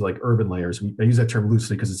there. There's like urban layers. I use that term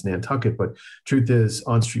loosely because it's Nantucket, but truth is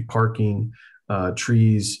on-street parking,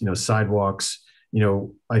 trees, sidewalks.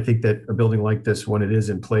 I think that a building like this, when it is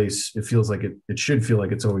in place, it feels like it should feel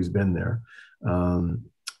like it's always been there.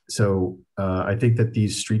 So I think that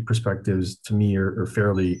these street perspectives to me are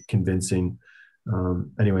fairly convincing.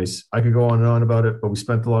 Anyways, I could go on and on about it, but we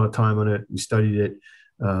spent a lot of time on it. We studied it.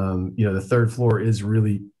 The third floor is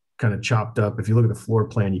really kind of chopped up. If you look at the floor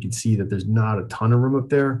plan, you can see that there's not a ton of room up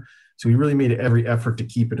there. So we really made every effort to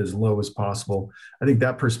keep it as low as possible. I think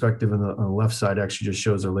that perspective on the left side actually just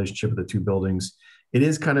shows the relationship of the two buildings. It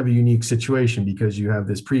is kind of a unique situation because you have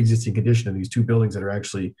this pre-existing condition of these two buildings that are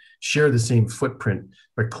actually share the same footprint,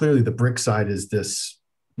 but clearly the brick side is this,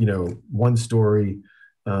 one-story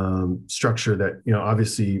structure that,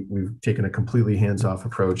 obviously we've taken a completely hands-off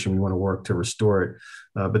approach and we want to work to restore it.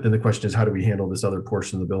 But then the question is, how do we handle this other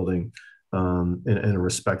portion of the building in a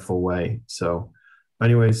respectful way? So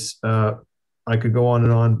anyways, I could go on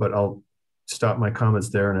and on, but I'll stop my comments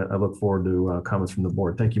there, and I look forward to comments from the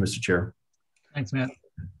board. Thank you, Mr. Chair. Thanks, Matt.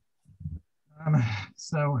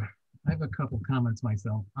 So I have a couple comments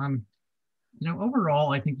myself.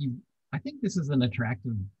 Overall, I think this is an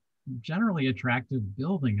generally attractive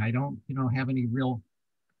building. I don't, have any real,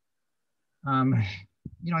 I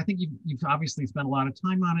think you've obviously spent a lot of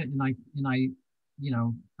time on it, and I,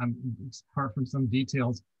 apart from some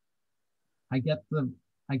details, I get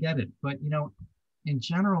it. But in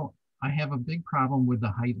general, I have a big problem with the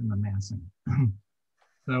height and the massing.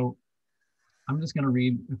 So I'm just going to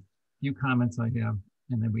read a few comments I have,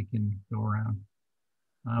 and then we can go around.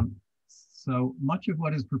 So much of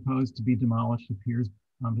what is proposed to be demolished appears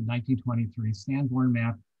on the 1923 Sanborn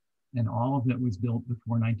map, and all of it was built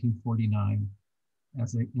before 1949,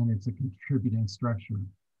 and it's a contributing structure.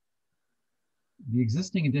 The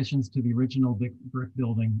existing additions to the original brick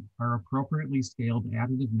building are appropriately scaled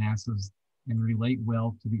additive masses and relate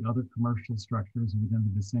well to the other commercial structures within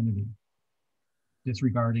the vicinity,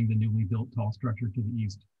 disregarding the newly built tall structure to the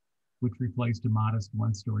east, which replaced a modest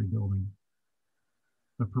one-story building.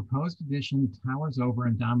 The proposed addition towers over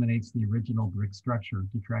and dominates the original brick structure,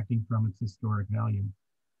 detracting from its historic value.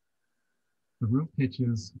 The roof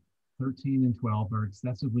pitches 13 and 12 are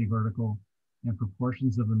excessively vertical, and the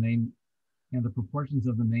proportions of the main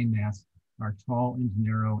mass are tall and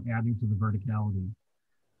narrow, adding to the verticality.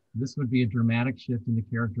 This would be a dramatic shift in the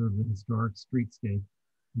character of the historic streetscape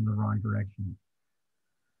in the wrong direction.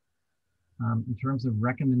 In terms of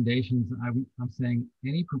recommendations, I'm saying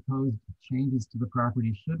any proposed changes to the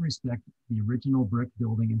property should respect the original brick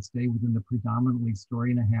building and stay within the predominantly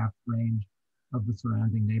 1.5-story range of the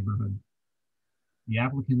surrounding neighborhood. The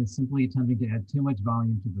applicant is simply attempting to add too much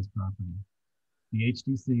volume to this property. The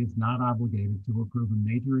HDC is not obligated to approve a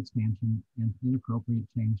major expansion and inappropriate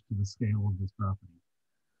change to the scale of this property.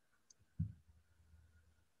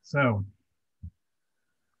 So,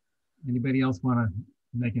 anybody else want to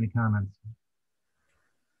make any comments?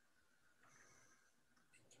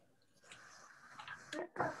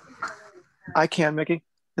 I can, Mickey.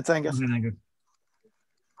 It's Angus. Okay, Angus.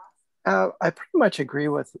 I pretty much agree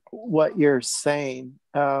with what you're saying.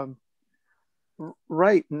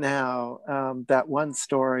 Right now, that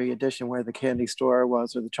 1-story addition where the candy store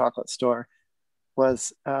was, or the chocolate store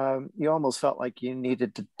was, you almost felt like you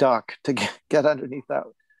needed to duck to get underneath that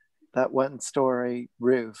 1-story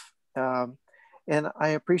roof. And I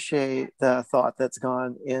appreciate the thought that's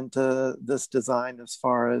gone into this design as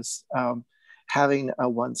far as having a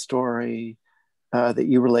 1-story that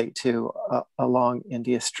you relate to along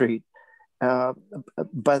India Street.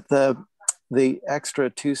 But the extra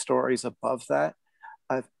 2 stories above that,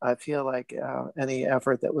 I feel like any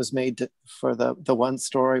effort that was made for the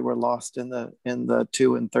 1-story were lost in the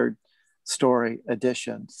 2- and 3rd-story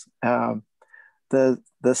additions. The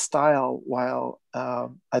style, while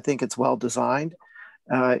I think it's well designed,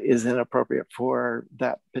 is inappropriate for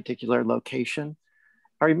that particular location.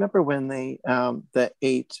 I remember when the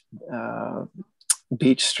 8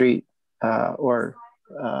 Beach Street or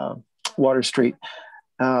Water Street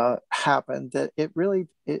happened, that it really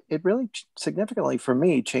significantly for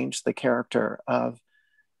me changed the character of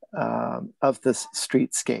this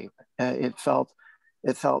streetscape. It felt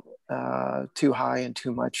too high and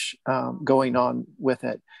too much going on with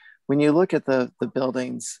it. When you look at the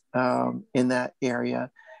buildings in that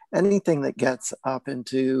area, anything that gets up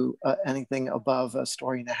into anything above 1.5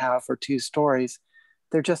 stories or 2 stories,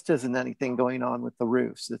 there just isn't anything going on with the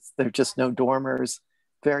roofs. There are just no dormers,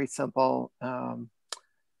 very simple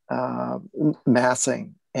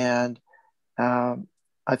massing. And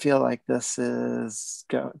I feel like this is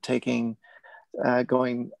going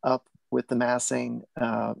up with the massing,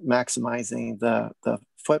 maximizing the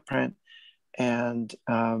footprint, and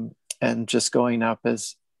just going up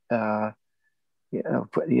as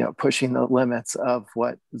pushing the limits of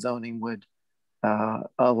what zoning would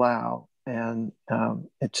allow. And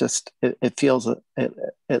it feels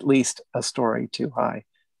at least a story too high.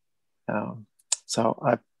 So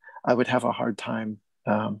I would have a hard time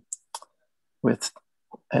with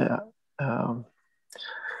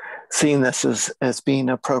seeing this as being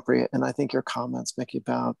appropriate. And I think your comments, Mickey,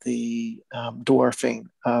 about the dwarfing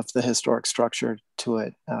of the historic structure to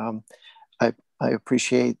it, I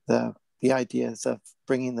appreciate the ideas of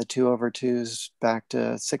bringing the 2/2s back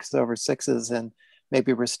to 6/6s, and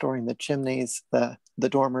maybe restoring the chimneys. The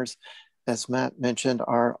dormers, as Matt mentioned,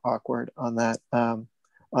 are awkward on that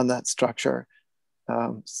structure.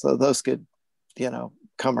 So those could,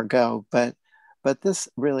 come or go. But this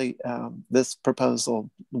really, this proposal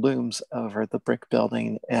looms over the brick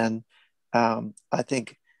building, and I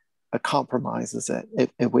think compromises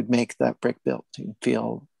it. It would make that brick building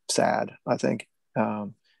feel sad, I think,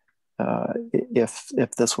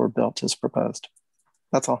 if this were built as proposed.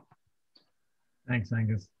 That's all. Thanks,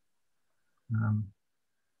 Angus.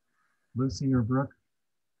 Lucy or Brooke?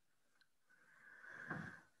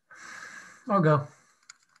 I'll go.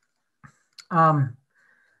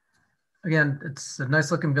 Again, it's a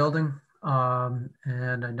nice looking building,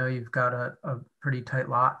 and I know you've got a pretty tight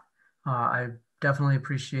lot. I definitely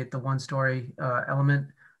appreciate the 1-story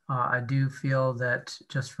element. I do feel that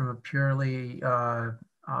just from a purely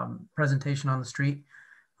presentation on the street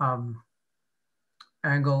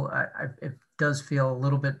angle, it does feel a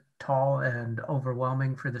little bit tall and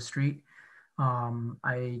overwhelming for the street.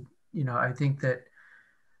 I think that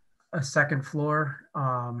a 2nd floor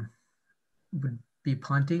would be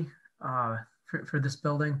plenty for this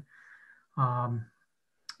building.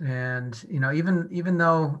 And even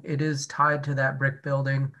though it is tied to that brick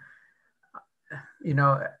building,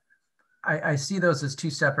 I see those as 2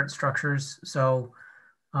 separate structures. So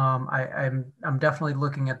I'm definitely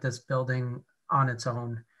looking at this building on its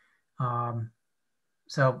own.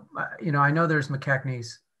 So I know there's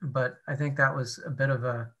McKechnie's, but I think that was a bit of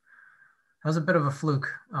a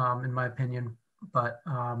fluke, in my opinion. But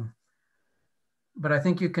but I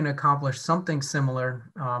think you can accomplish something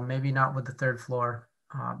similar, maybe not with the third floor,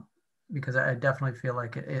 because I definitely feel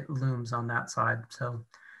like it looms on that side. So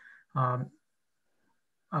I'm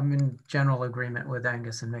in general agreement with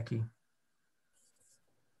Angus and Mickey.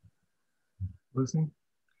 Lucy?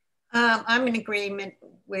 I'm in agreement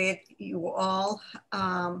with you all.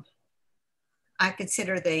 I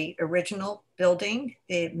consider the original building,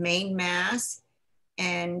 the main mass,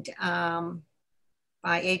 and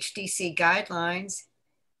by HDC guidelines,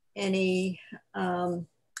 any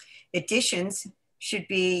additions should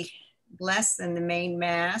be less than the main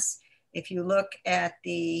mass. If you look at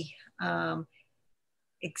the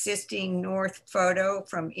existing north photo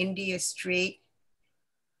from India Street,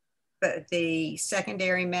 but the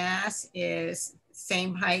secondary mass is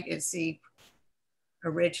same height as the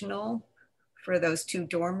original for those two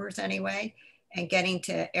dormers anyway. And getting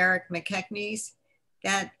to Eric McKechnie's,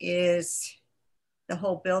 that is, the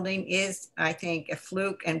whole building is, I think, a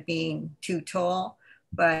fluke and being too tall,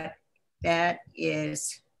 but that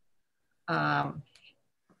is,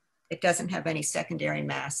 it doesn't have any secondary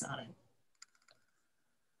mass on it.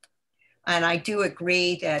 And I do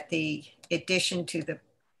agree that the addition to the,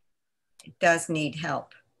 it does need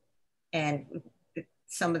help. And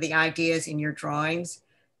some of the ideas in your drawings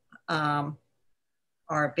are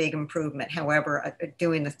a big improvement. However,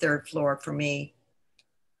 doing the third floor for me,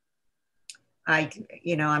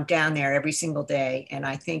 I'm down there every single day. And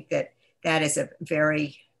I think that that is a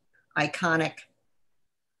very iconic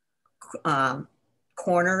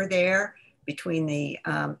corner there between the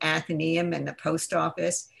Athenaeum and the post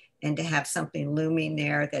office. And to have something looming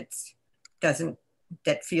there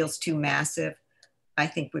that feels too massive, I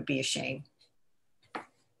think would be a shame.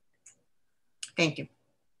 Thank you.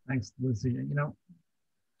 Thanks, Lucy.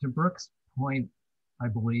 To Brooke's point, I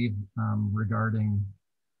believe, regarding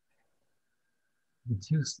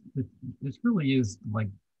this really is like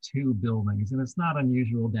two buildings, and it's not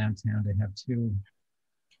unusual downtown to have two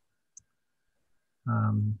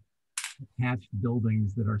attached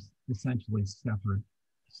buildings that are essentially separate.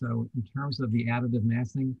 So in terms of the additive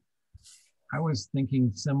massing, I was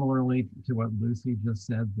thinking similarly to what Lucy just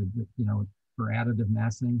said, that for additive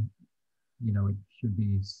massing, it should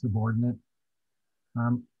be subordinate.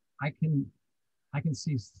 I can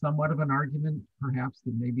see somewhat of an argument, perhaps,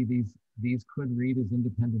 that maybe these could read as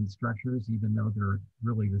independent structures, even though they're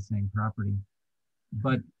really the same property.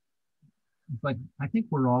 But I think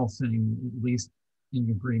we're all saying, at least in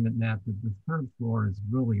agreement, Matt, that the third floor is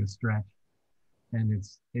really a stretch, and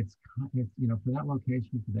it's for that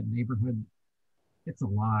location, for that neighborhood, it's a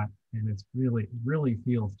lot, and it's really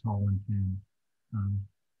feels tall and thin.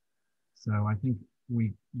 So I think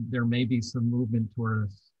there may be some movement toward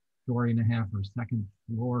a story and a half or second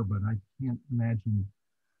floor, but I can't imagine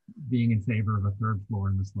being in favor of a third floor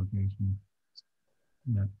in this location.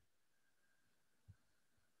 Yeah.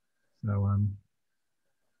 So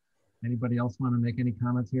anybody else want to make any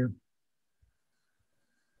comments here?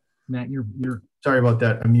 Matt, you're sorry about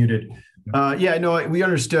that. I'm muted. Yeah, no, we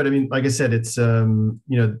understood. I mean, like I said, it's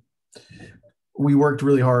we worked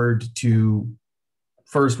really hard to.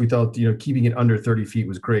 First, we thought, keeping it under 30 feet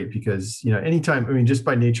was great because, anytime, I mean, just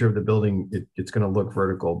by nature of the building, it's going to look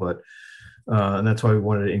vertical, but, and that's why we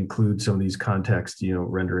wanted to include some of these context,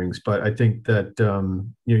 renderings. But I think that,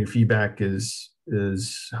 your feedback is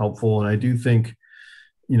helpful. And I do think,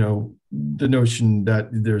 the notion that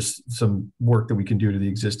there's some work that we can do to the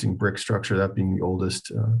existing brick structure, that being the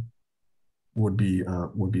oldest, would be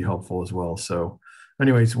helpful as well. So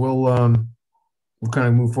anyways, we'll kind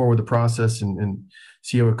of move forward the process and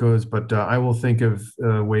see how it goes. But I will think of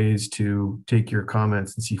ways to take your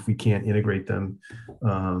comments and see if we can't integrate them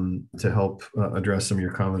to help address some of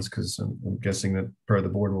your comments, because I'm guessing that part of the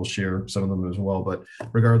board will share some of them as well. But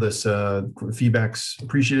regardless, feedback's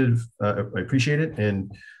appreciated. I appreciate it,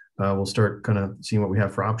 and we'll start kind of seeing what we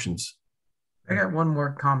have for options. I got one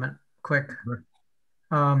more comment, quick.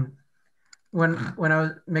 When I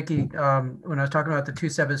was Mickey, when I was talking about the two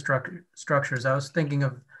separate structures, I was thinking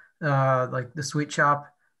of like the sweet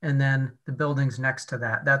shop and then the buildings next to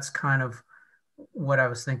that. That's kind of what I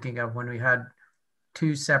was thinking of when we had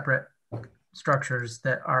two separate structures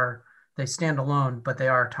that they stand alone, but they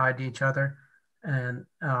are tied to each other. And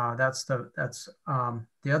that's the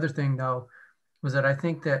other thing though, was that I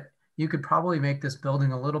think that you could probably make this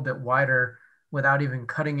building a little bit wider without even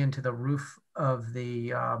cutting into the roof of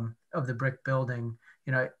the brick building.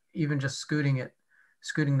 Even just scooting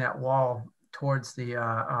that wall towards the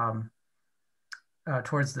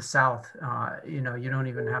south. You don't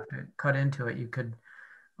even have to cut into it. You could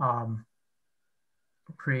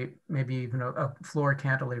create maybe even a floor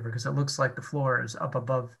cantilever, because it looks like the floor is up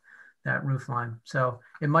above that roof line. So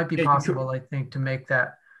it might be possible, I think, to make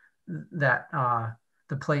that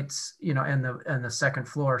the plates, you know, and the second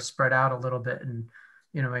floor spread out a little bit, and,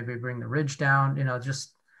 you know, maybe bring the ridge down, you know,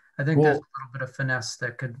 just, I think there's a little bit of finesse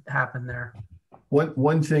that could happen there.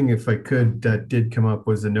 One thing, if I could, that did come up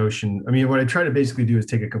was the notion. I mean, what I try to basically do is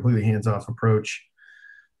take a completely hands-off approach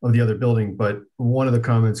of the other building. But one of the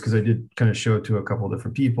comments, because I did kind of show it to a couple of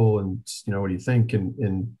different people, and, you know, what do you think?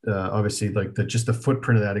 And obviously, like just the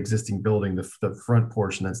footprint of that existing building, the front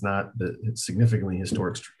portion that's not the significantly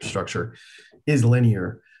historic structure, is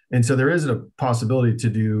linear. And so there is a possibility to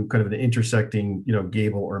do kind of an intersecting, you know,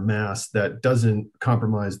 gable or mass that doesn't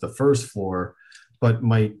compromise the first floor, but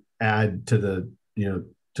might add to the, you know,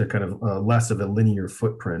 to kind of less of a linear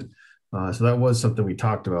footprint. So that was something we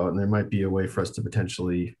talked about, and there might be a way for us to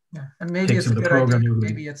potentially, yeah, and maybe it's a good idea,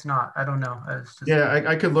 maybe it's not. I don't know. Just... Yeah,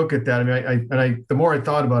 I could look at that. I mean, the more I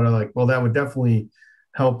thought about it, like, well, that would definitely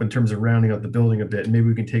help in terms of rounding out the building a bit, and maybe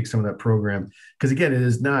we can take some of that program, because again, it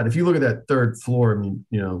is not. If you look at that third floor, I mean,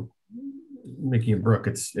 you know, Mickey and Brooke,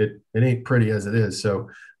 it ain't pretty as it is. So,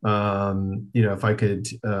 you know, if I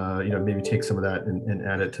could, you know, maybe take some of that and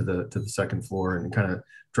add it to the second floor and kind of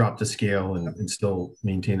drop the scale and still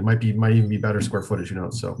maintain. It might even be better square footage, you know.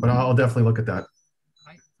 So, but I'll definitely look at that.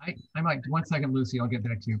 I might, 1 second, Lucy, I'll get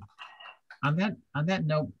back to you. On that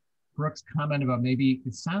note, Brooke's comment about maybe,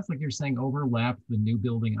 it sounds like you're saying overlap the new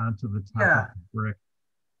building onto the top of the brick.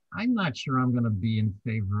 I'm not sure I'm going to be in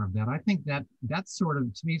favor of that. I think that sort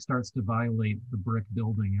of, to me, starts to violate the brick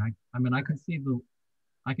building. I mean, I can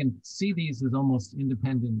see these as almost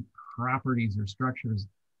independent properties or structures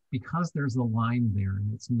because there's a line there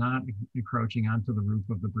and it's not encroaching onto the roof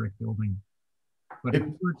of the brick building. But if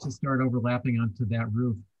we were to start overlapping onto that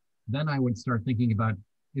roof, then I would start thinking about,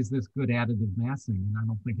 is this good additive massing? And I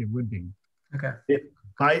don't think it would be. Okay.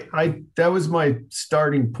 That was my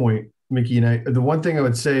starting point, Mickey. And the one thing I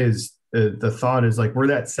would say is the thought is like where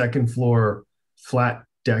that second floor flat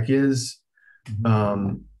deck is,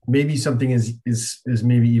 maybe something is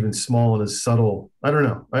maybe even small and as subtle. I don't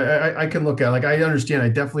know. I can look at it. Like, I understand. I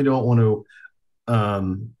definitely don't want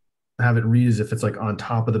to have it read as if it's like on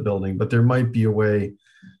top of the building, but there might be a way.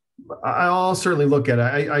 I'll certainly look at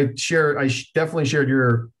it. I definitely shared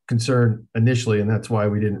your concern initially, and that's why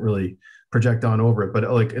we didn't really project on over it. But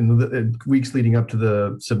like in the weeks leading up to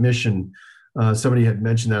the submission, somebody had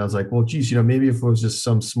mentioned that. I was like, well, geez, you know, maybe if it was just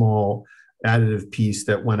some small additive piece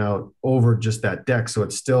that went out over just that deck, so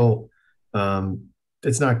it's still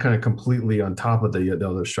it's not kind of completely on top of the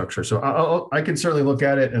other structure. So I can certainly look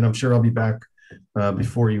at it, and I'm sure I'll be back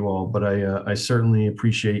before you all. But I certainly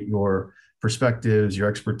appreciate your perspectives, your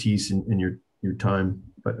expertise, and your time.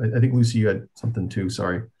 But I think Lucy, you had something too.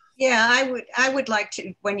 Sorry. Yeah, I would like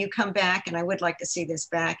to, when you come back, and I would like to see this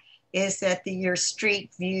back, is that your street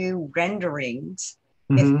view renderings,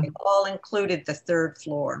 if they all included the third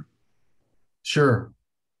floor. Sure.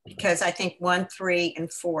 Because I think 1, 3,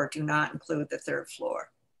 and 4 do not include the third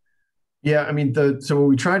floor. Yeah, I mean, so what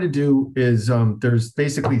we try to do is there's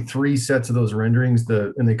basically 3 sets of those renderings,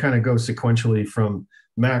 and they kind of go sequentially from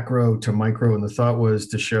macro to micro. And the thought was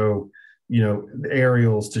to show, you know, the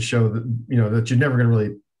aerials, to show that, you know, that you're never going to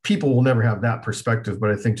really, people will never have that perspective,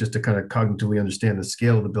 but I think just to kind of cognitively understand the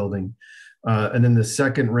scale of the building. And then the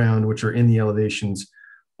second round, which are in the elevations,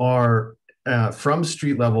 are from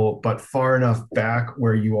street level, but far enough back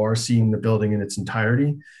where you are seeing the building in its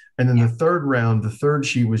entirety. And then the third round, the third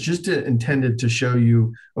sheet, was just intended to show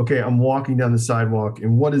you, okay, I'm walking down the sidewalk,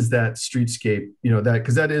 and what is that streetscape? You know, that,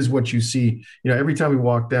 because that is what you see. You know, every time we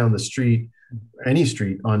walk down the street, any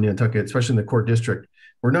street on Nantucket, especially in the Court District,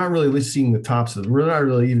 we're not really seeing the tops of them. We're not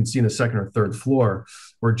really even seeing the second or third floor.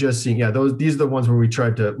 We're just seeing, these are the ones where we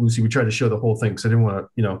tried to show the whole thing. So I didn't want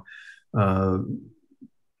to,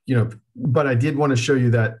 but I did want to show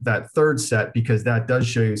you that third set, because that does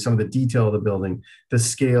show you some of the detail of the building, the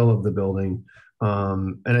scale of the building.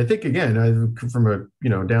 And I think, again, from a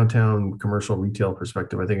downtown commercial retail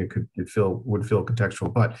perspective, I think would feel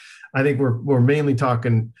contextual. But I think we're mainly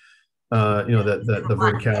talking, the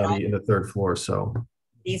verticality in the third floor. So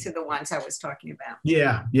these are the ones I was talking about.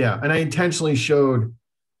 Yeah, and I intentionally showed.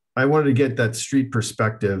 I wanted to get that street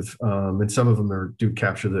perspective, and some of them do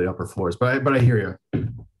capture the upper floors. But I hear you.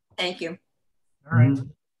 Thank you. All right.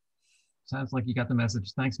 Sounds like you got the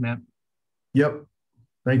message. Thanks, Matt. Yep.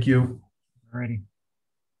 Thank you. All righty.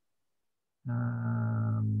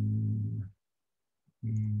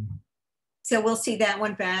 So we'll see that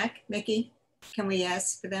one back, Mickey. Can we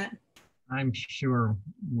ask for that? I'm sure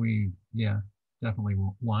we, definitely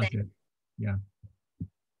will want it. Yeah.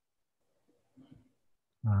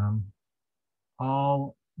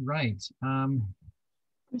 All right.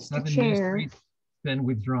 Mr. 7 New Chair. Street's been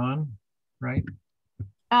withdrawn, right?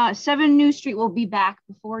 7 New Street will be back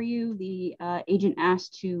before you. The agent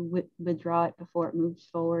asked to withdraw it before it moves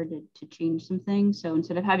forward to change some things. So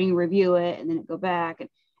instead of having you review it and then it go back, and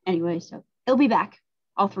anyway, so it'll be back.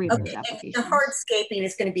 All 3 of those applications. The hardscaping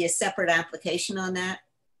is going to be a separate application on that.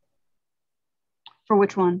 For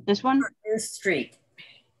which one? This one? For New Street.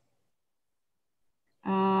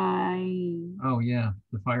 Oh yeah,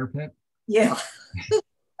 the fire pit. Yeah.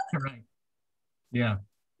 Right. Yeah.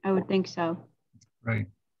 I would think so. Right.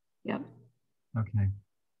 Yep. Okay.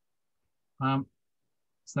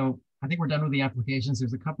 So I think we're done with the applications.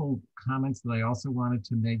 There's a couple comments that I also wanted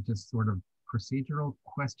to make, just sort of procedural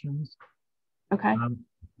questions. Okay.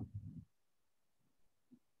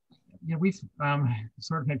 Yeah, we've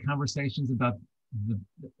sort of had conversations about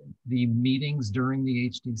the meetings during the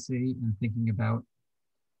HDC and thinking about,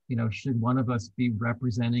 you know, should one of us be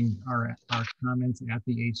representing our comments at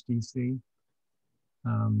the HDC?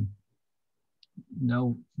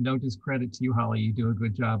 No discredit to you, Holly. You do a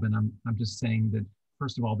good job, and I'm just saying that,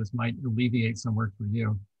 first of all, this might alleviate some work for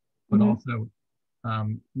you, but also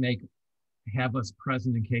have us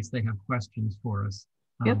present in case they have questions for us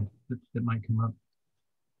that might come up.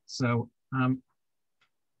 So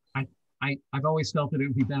I've always felt that it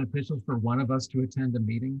would be beneficial for one of us to attend a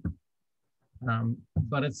meeting,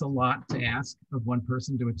 but it's a lot to ask of one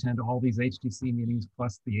person to attend all these HDC meetings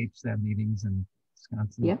plus the HSAB meetings in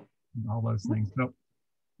Wisconsin and all those things. So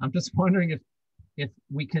I'm just wondering if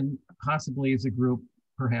we can possibly, as a group,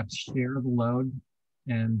 perhaps share the load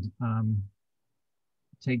and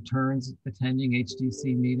take turns attending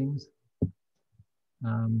HDC meetings.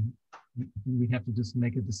 We'd have to just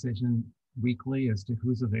make a decision weekly as to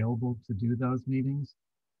who's available to do those meetings.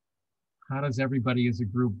 How does everybody as a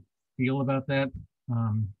group feel about that?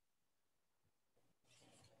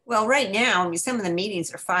 Well, right now, I mean, some of the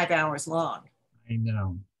meetings are 5 hours long. I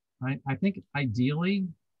know. I think ideally,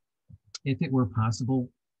 if it were possible,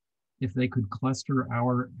 if they could cluster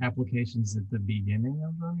our applications at the beginning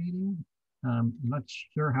of the meeting. I'm not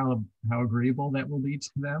sure how agreeable that will be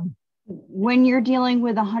to them. When you're dealing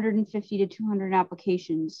with 150 to 200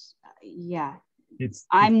 applications,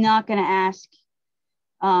 I'm not going to ask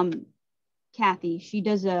Kathy. She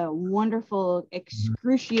does a wonderful,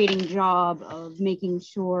 excruciating job of making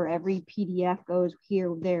sure every PDF goes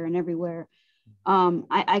here, there, and everywhere.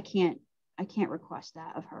 I can't request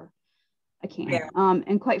that of her. I can't. Yeah.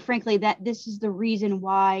 And quite frankly, this is the reason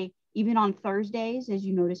why, even on Thursdays, as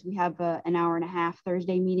you notice, we have an hour and a half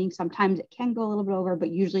Thursday meeting. Sometimes it can go a little bit over, but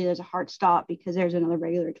usually there's a hard stop because there's another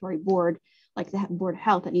regulatory board, like the Board of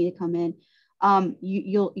Health, that need to come in.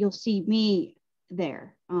 You'll see me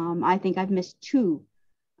there. I think I've missed 2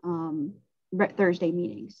 Thursday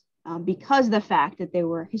meetings because of the fact that they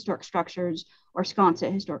were historic structures or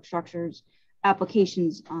Sconset historic structures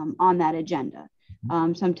applications on that agenda.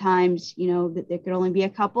 Sometimes, you know, that there could only be a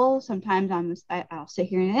couple. Sometimes I'll sit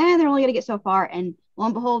here and they're only going to get so far, and lo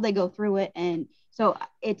and behold, they go through it. And so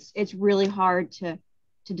it's really hard to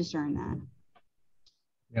discern that.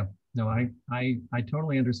 Yeah, no, I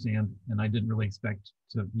totally understand, and I didn't really expect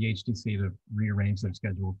the HDC to rearrange their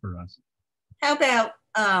schedule for us. How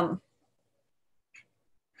about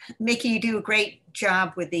Mickey? You do a great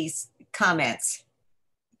job with these comments,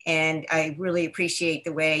 and I really appreciate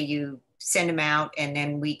the way you send them out, and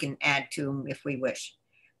then we can add to them if we wish.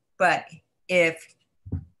 But if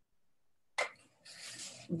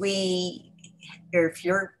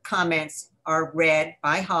your comments are read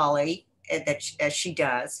by Holly, as she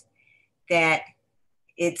does, that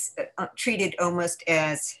it's treated almost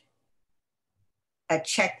as a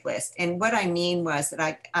checklist. And what I mean was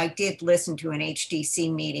that I did listen to an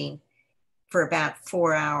HDC meeting for about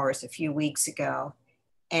 4 hours a few weeks ago,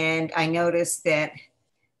 and I noticed that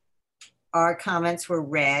our comments were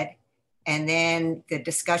read, and then the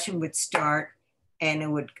discussion would start and it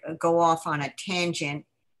would go off on a tangent.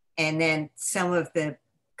 And then some of the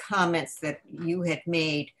comments that you had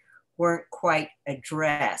made weren't quite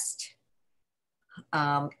addressed.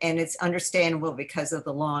 And it's understandable because of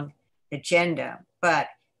the long agenda. But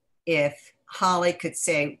if Holly could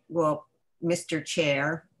say, well, Mr.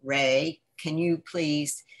 Chair, Ray, can you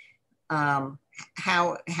please, how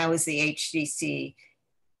is the HDC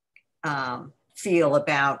feel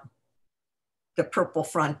about the purple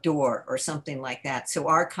front door or something like that? So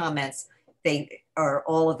our comments,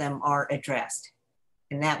 all of them are addressed,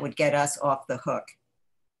 and that would get us off the hook.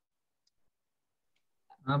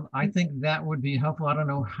 I think that would be helpful. I don't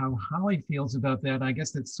know how Holly feels about that. I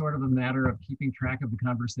guess it's sort of a matter of keeping track of the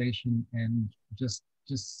conversation and just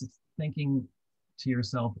thinking to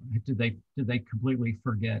yourself, did they completely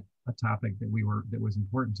forget a topic that was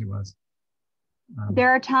important to us? There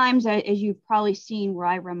are times, as you've probably seen, where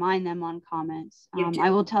I remind them on comments. I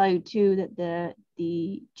will tell you too that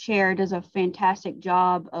the chair does a fantastic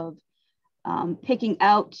job of picking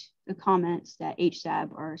out the comments that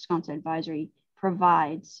HSAB or Wisconsin Advisory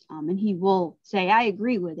provides, and he will say, "I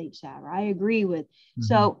agree with HSAB," or "I agree with." Mm-hmm.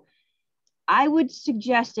 So, I would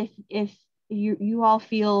suggest if you all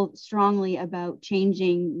feel strongly about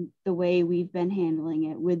changing the way we've been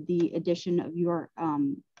handling it, with the addition of your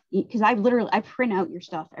because I print out your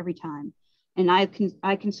stuff every time, and I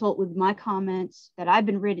consult with my comments that I've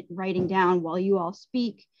been writing down while you all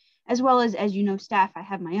speak, as well as you know, staff. I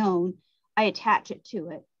have my own. I attach it to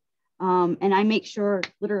it, and I make sure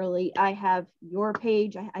literally I have your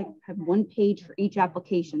page. I have one page for each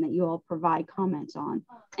application that you all provide comments on,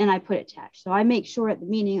 and I put it attached. So I make sure at the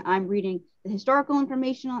meeting I'm reading the historical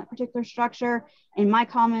information on that particular structure and my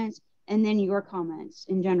comments, and then your comments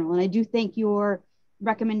in general. And I do think your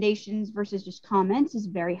recommendations versus just comments is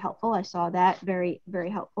very helpful. I saw that very, very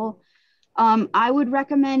helpful. I would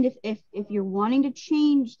recommend if you're wanting to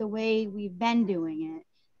change the way we've been doing it,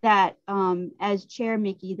 that as Chair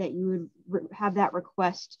Mickey, that you would have that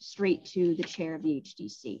request straight to the chair of the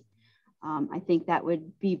HDC. I think that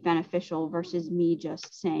would be beneficial versus me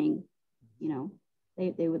just saying, you know,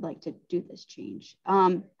 they would like to do this change.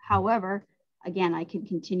 However, again, I can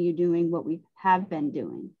continue doing what we have been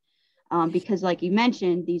doing. Because like you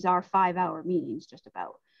mentioned, these are 5-hour meetings just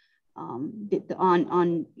about.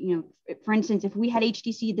 On you know, for instance, if we had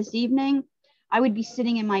HDC this evening, I would be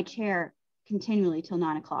sitting in my chair continually till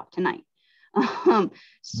 9 o'clock tonight.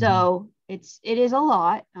 So it is a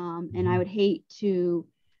lot, and I would hate to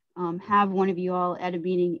have one of you all at a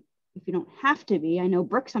meeting if you don't have to be. I know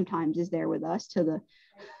Brooke sometimes is there with us till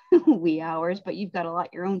the wee hours, but you've got a lot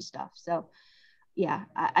of your own stuff. So yeah,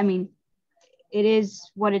 I mean, it is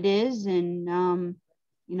what it is. And,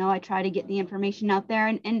 you know, I try to get the information out there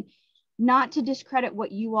and not to discredit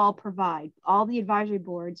what you all provide. All the advisory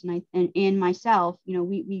boards and myself, you know,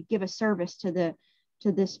 we give a service to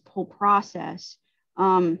this whole process.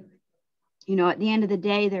 You know, at the end of the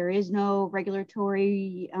day, there is no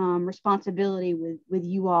regulatory responsibility with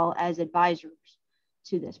you all as advisors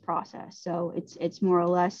to this process. So it's more or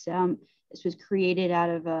less, this was created out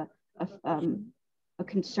of a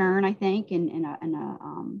concern, I think, and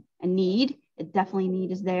a need. Definitely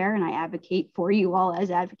need is there, and I advocate for you all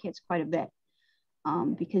as advocates quite a bit,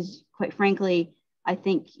 because quite frankly, I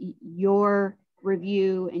think your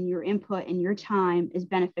review and your input and your time is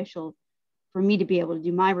beneficial for me to be able to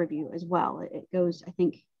do my review as well. It goes, I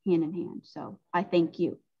think, hand in hand. So I thank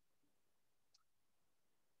you.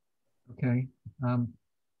 Okay.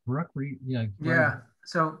 Brooke, yeah.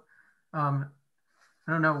 So I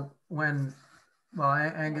don't know when. Well,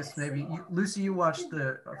 Angus, maybe Lucy, you watched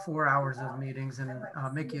the 4 hours of meetings, and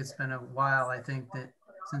Mickey, it's been a while, I think, that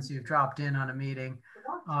since you've dropped in on a meeting.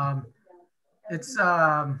 It's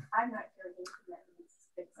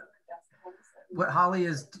what Holly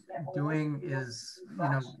is doing is, you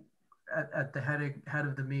know, at the head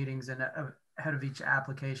of the meetings and head of each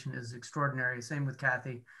application is extraordinary. Same with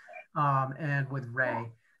Kathy and with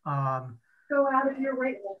Ray. Go out of your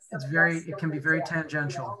rate list. It can be very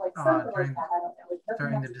tangential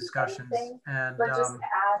during the discussions, and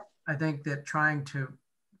I think that trying to,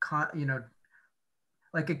 you know,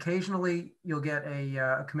 like occasionally you'll get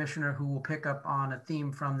a commissioner who will pick up on a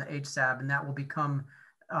theme from the HSAB, and that will become,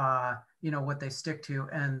 you know, what they stick to,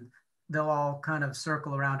 and they'll all kind of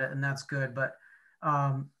circle around it, and that's good. But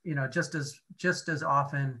you know, just as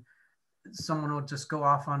often, someone will just go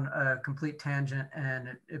off on a complete tangent and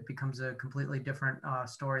it becomes a completely different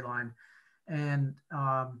storyline. And,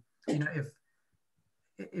 you know, if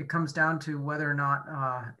it comes down to whether or not,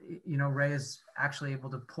 you know, Ray is actually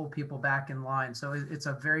able to pull people back in line. So it's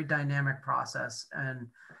a very dynamic process. And,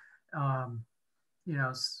 you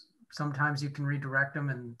know, sometimes you can redirect them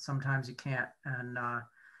and sometimes you can't. And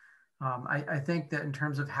I think that in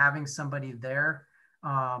terms of having somebody there,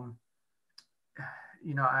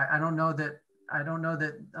 you know, I don't know that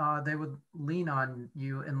they would lean on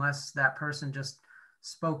you unless that person just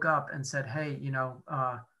spoke up and said, hey, you know,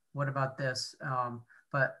 what about this?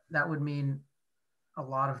 But that would mean a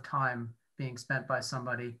lot of time being spent by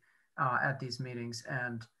somebody at these meetings.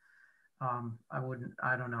 And I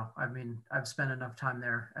don't know. I mean, I've spent enough time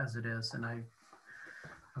there as it is, and I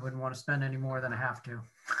wouldn't want to spend any more than I have to.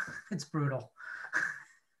 It's brutal.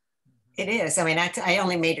 It is. I mean, I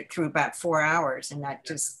only made it through about 4 hours, and that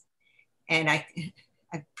just, and I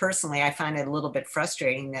personally, I find it a little bit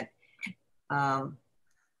frustrating that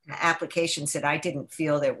applications that I didn't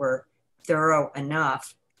feel that were thorough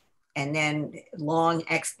enough, and then long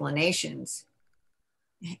explanations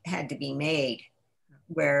had to be made.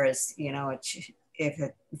 Whereas, you know,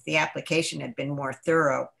 if the application had been more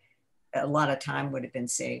thorough, a lot of time would have been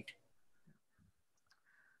saved.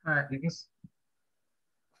 All right. You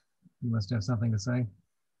must have something to say.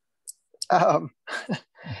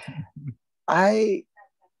 I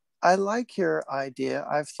like your idea.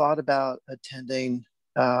 I've thought about attending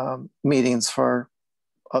meetings for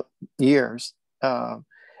years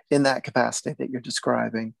in that capacity that you're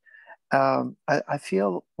describing. I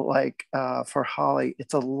feel like for Holly,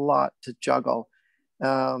 it's a lot to juggle.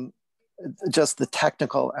 Just the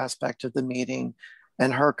technical aspect of the meeting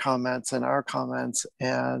and her comments and our comments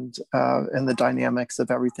and the dynamics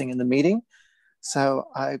of everything in the meeting. So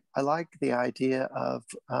I like the idea of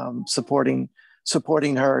supporting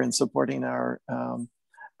her and supporting our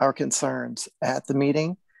concerns at the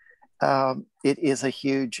meeting. It is a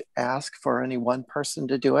huge ask for any one person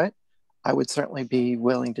to do it. I would certainly be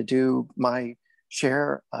willing to do my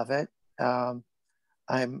share of it. I'm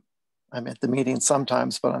at the meeting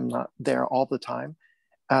sometimes, but I'm not there all the time.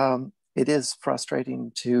 It is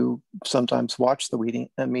frustrating to sometimes watch the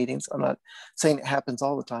meetings. I'm not saying it happens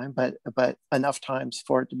all the time, but enough times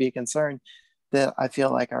for it to be a concern that I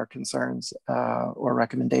feel like our concerns or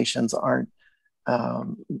recommendations aren't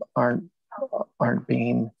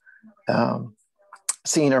being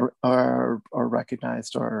seen or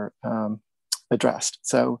recognized or addressed.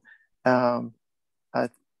 So I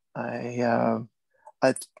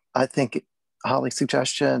think Holly's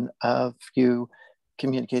suggestion of you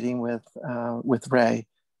communicating with Ray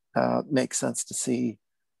makes sense to see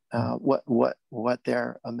what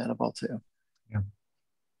they're amenable to. Yeah,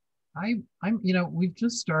 I'm you know, we've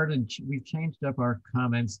changed up our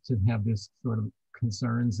comments to have this sort of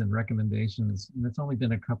concerns and recommendations, and it's only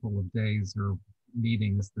been a couple of days or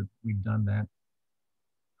meetings that we've done that.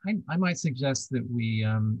 I might suggest that we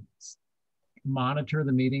monitor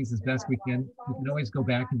the meetings as best we can. We can always go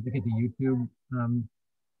back and look at the YouTube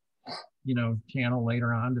you know, channel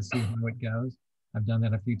later on to see how it goes. I've done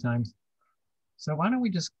that a few times. So why don't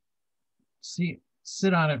we just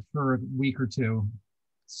sit on it for a week or two,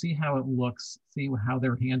 see how it looks, see how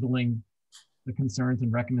they're handling the concerns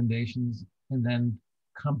and recommendations, and then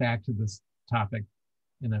come back to this topic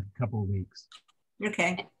in a couple of weeks.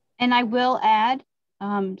 Okay. And I will add,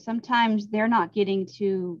 sometimes they're not getting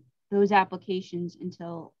to those applications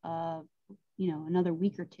until, you know, another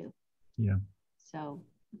week or two. Yeah. So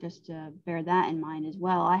just bear that in mind as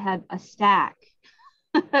well. I have a stack,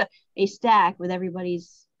 a stack with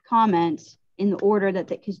everybody's comments in the order that,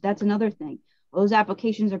 because that's another thing. Those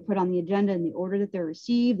applications are put on the agenda in the order that they're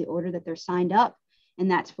received, the order that they're signed up. And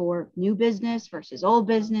that's for new business versus old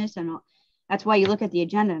business. And that's why you look at the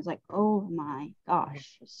agenda, it's like, oh my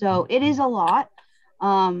gosh. So it is a lot.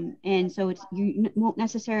 And so you won't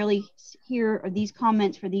necessarily hear these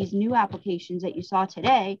comments for these new applications that you saw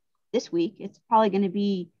today, this week. It's probably going to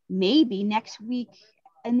be maybe next week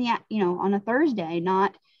in the, you know, on a Thursday,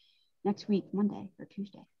 not next week, Monday or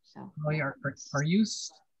Tuesday. So did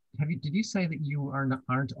you say that you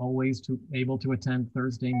aren't always able to attend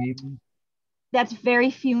Thursday meetings? That's very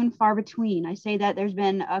few and far between. I say that there's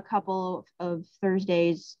been a couple of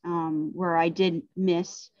Thursdays where I did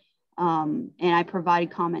miss, and I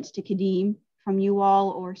provided comments to Kadeem from you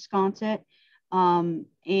all or Sconset. And,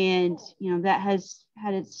 you know, that has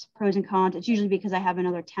had its pros and cons. It's usually because I have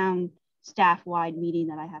another town staff-wide meeting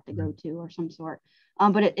that I have to go to or some sort.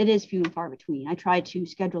 But it is few and far between. I try to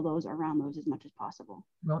schedule those around those as much as possible.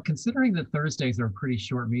 Well, considering that Thursdays are a pretty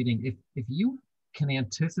short meeting, if you can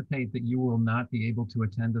anticipate that you will not be able to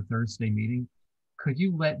attend a Thursday meeting, could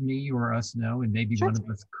you let me or us know, and maybe one of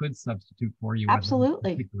us could substitute for you?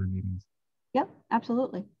 Absolutely. At particular meetings. Yep,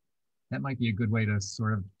 absolutely. That might be a good way to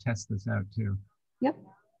sort of test this out too. Yep.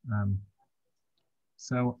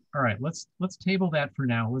 So, all right, let's table that for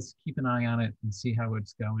now. Let's keep an eye on it and see how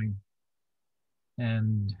it's going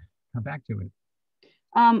and come back to it.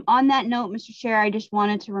 On that note, Mr. Chair, I just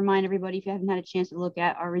wanted to remind everybody, if you haven't had a chance to look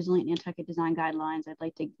at our Resilient Nantucket Design Guidelines, I'd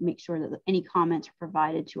like to make sure that any comments are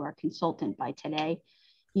provided to our consultant by today.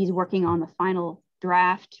 He's working on the final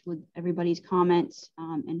draft with everybody's comments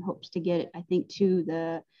and hopes to get it, I think, to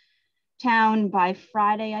the town by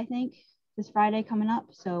Friday, I think, this Friday coming up.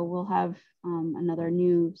 So we'll have another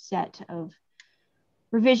new set of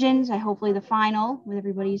revisions, hopefully the final with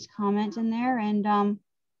everybody's comments in there. And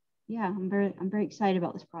yeah, I'm very excited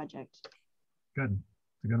about this project. Good,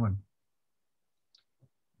 it's a good one.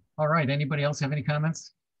 All right, anybody else have any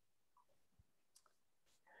comments?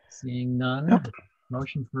 Seeing none. Nope.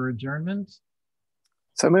 Motion for adjournment.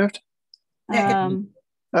 So moved.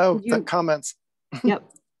 Oh, Did you- the comments. Yep.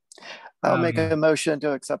 I'll Oh, make yeah. a motion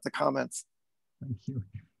to accept the comments. Thank you.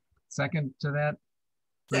 Second to that?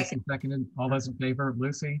 Lucy Second. seconded. All those in favor?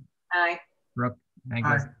 Lucy? Aye. Brooke?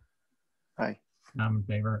 Angus? Aye. Aye. I'm in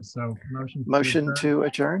favor. So motion. Motion to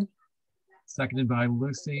adjourn. Seconded by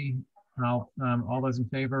Lucy. All those in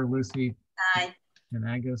favor? Lucy Aye. and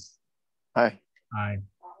Angus? Aye. Aye.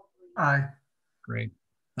 Aye. Great.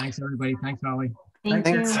 Thanks, everybody. Thanks, Holly. Thank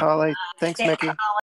Thanks, you. Holly. Thanks, Mickey.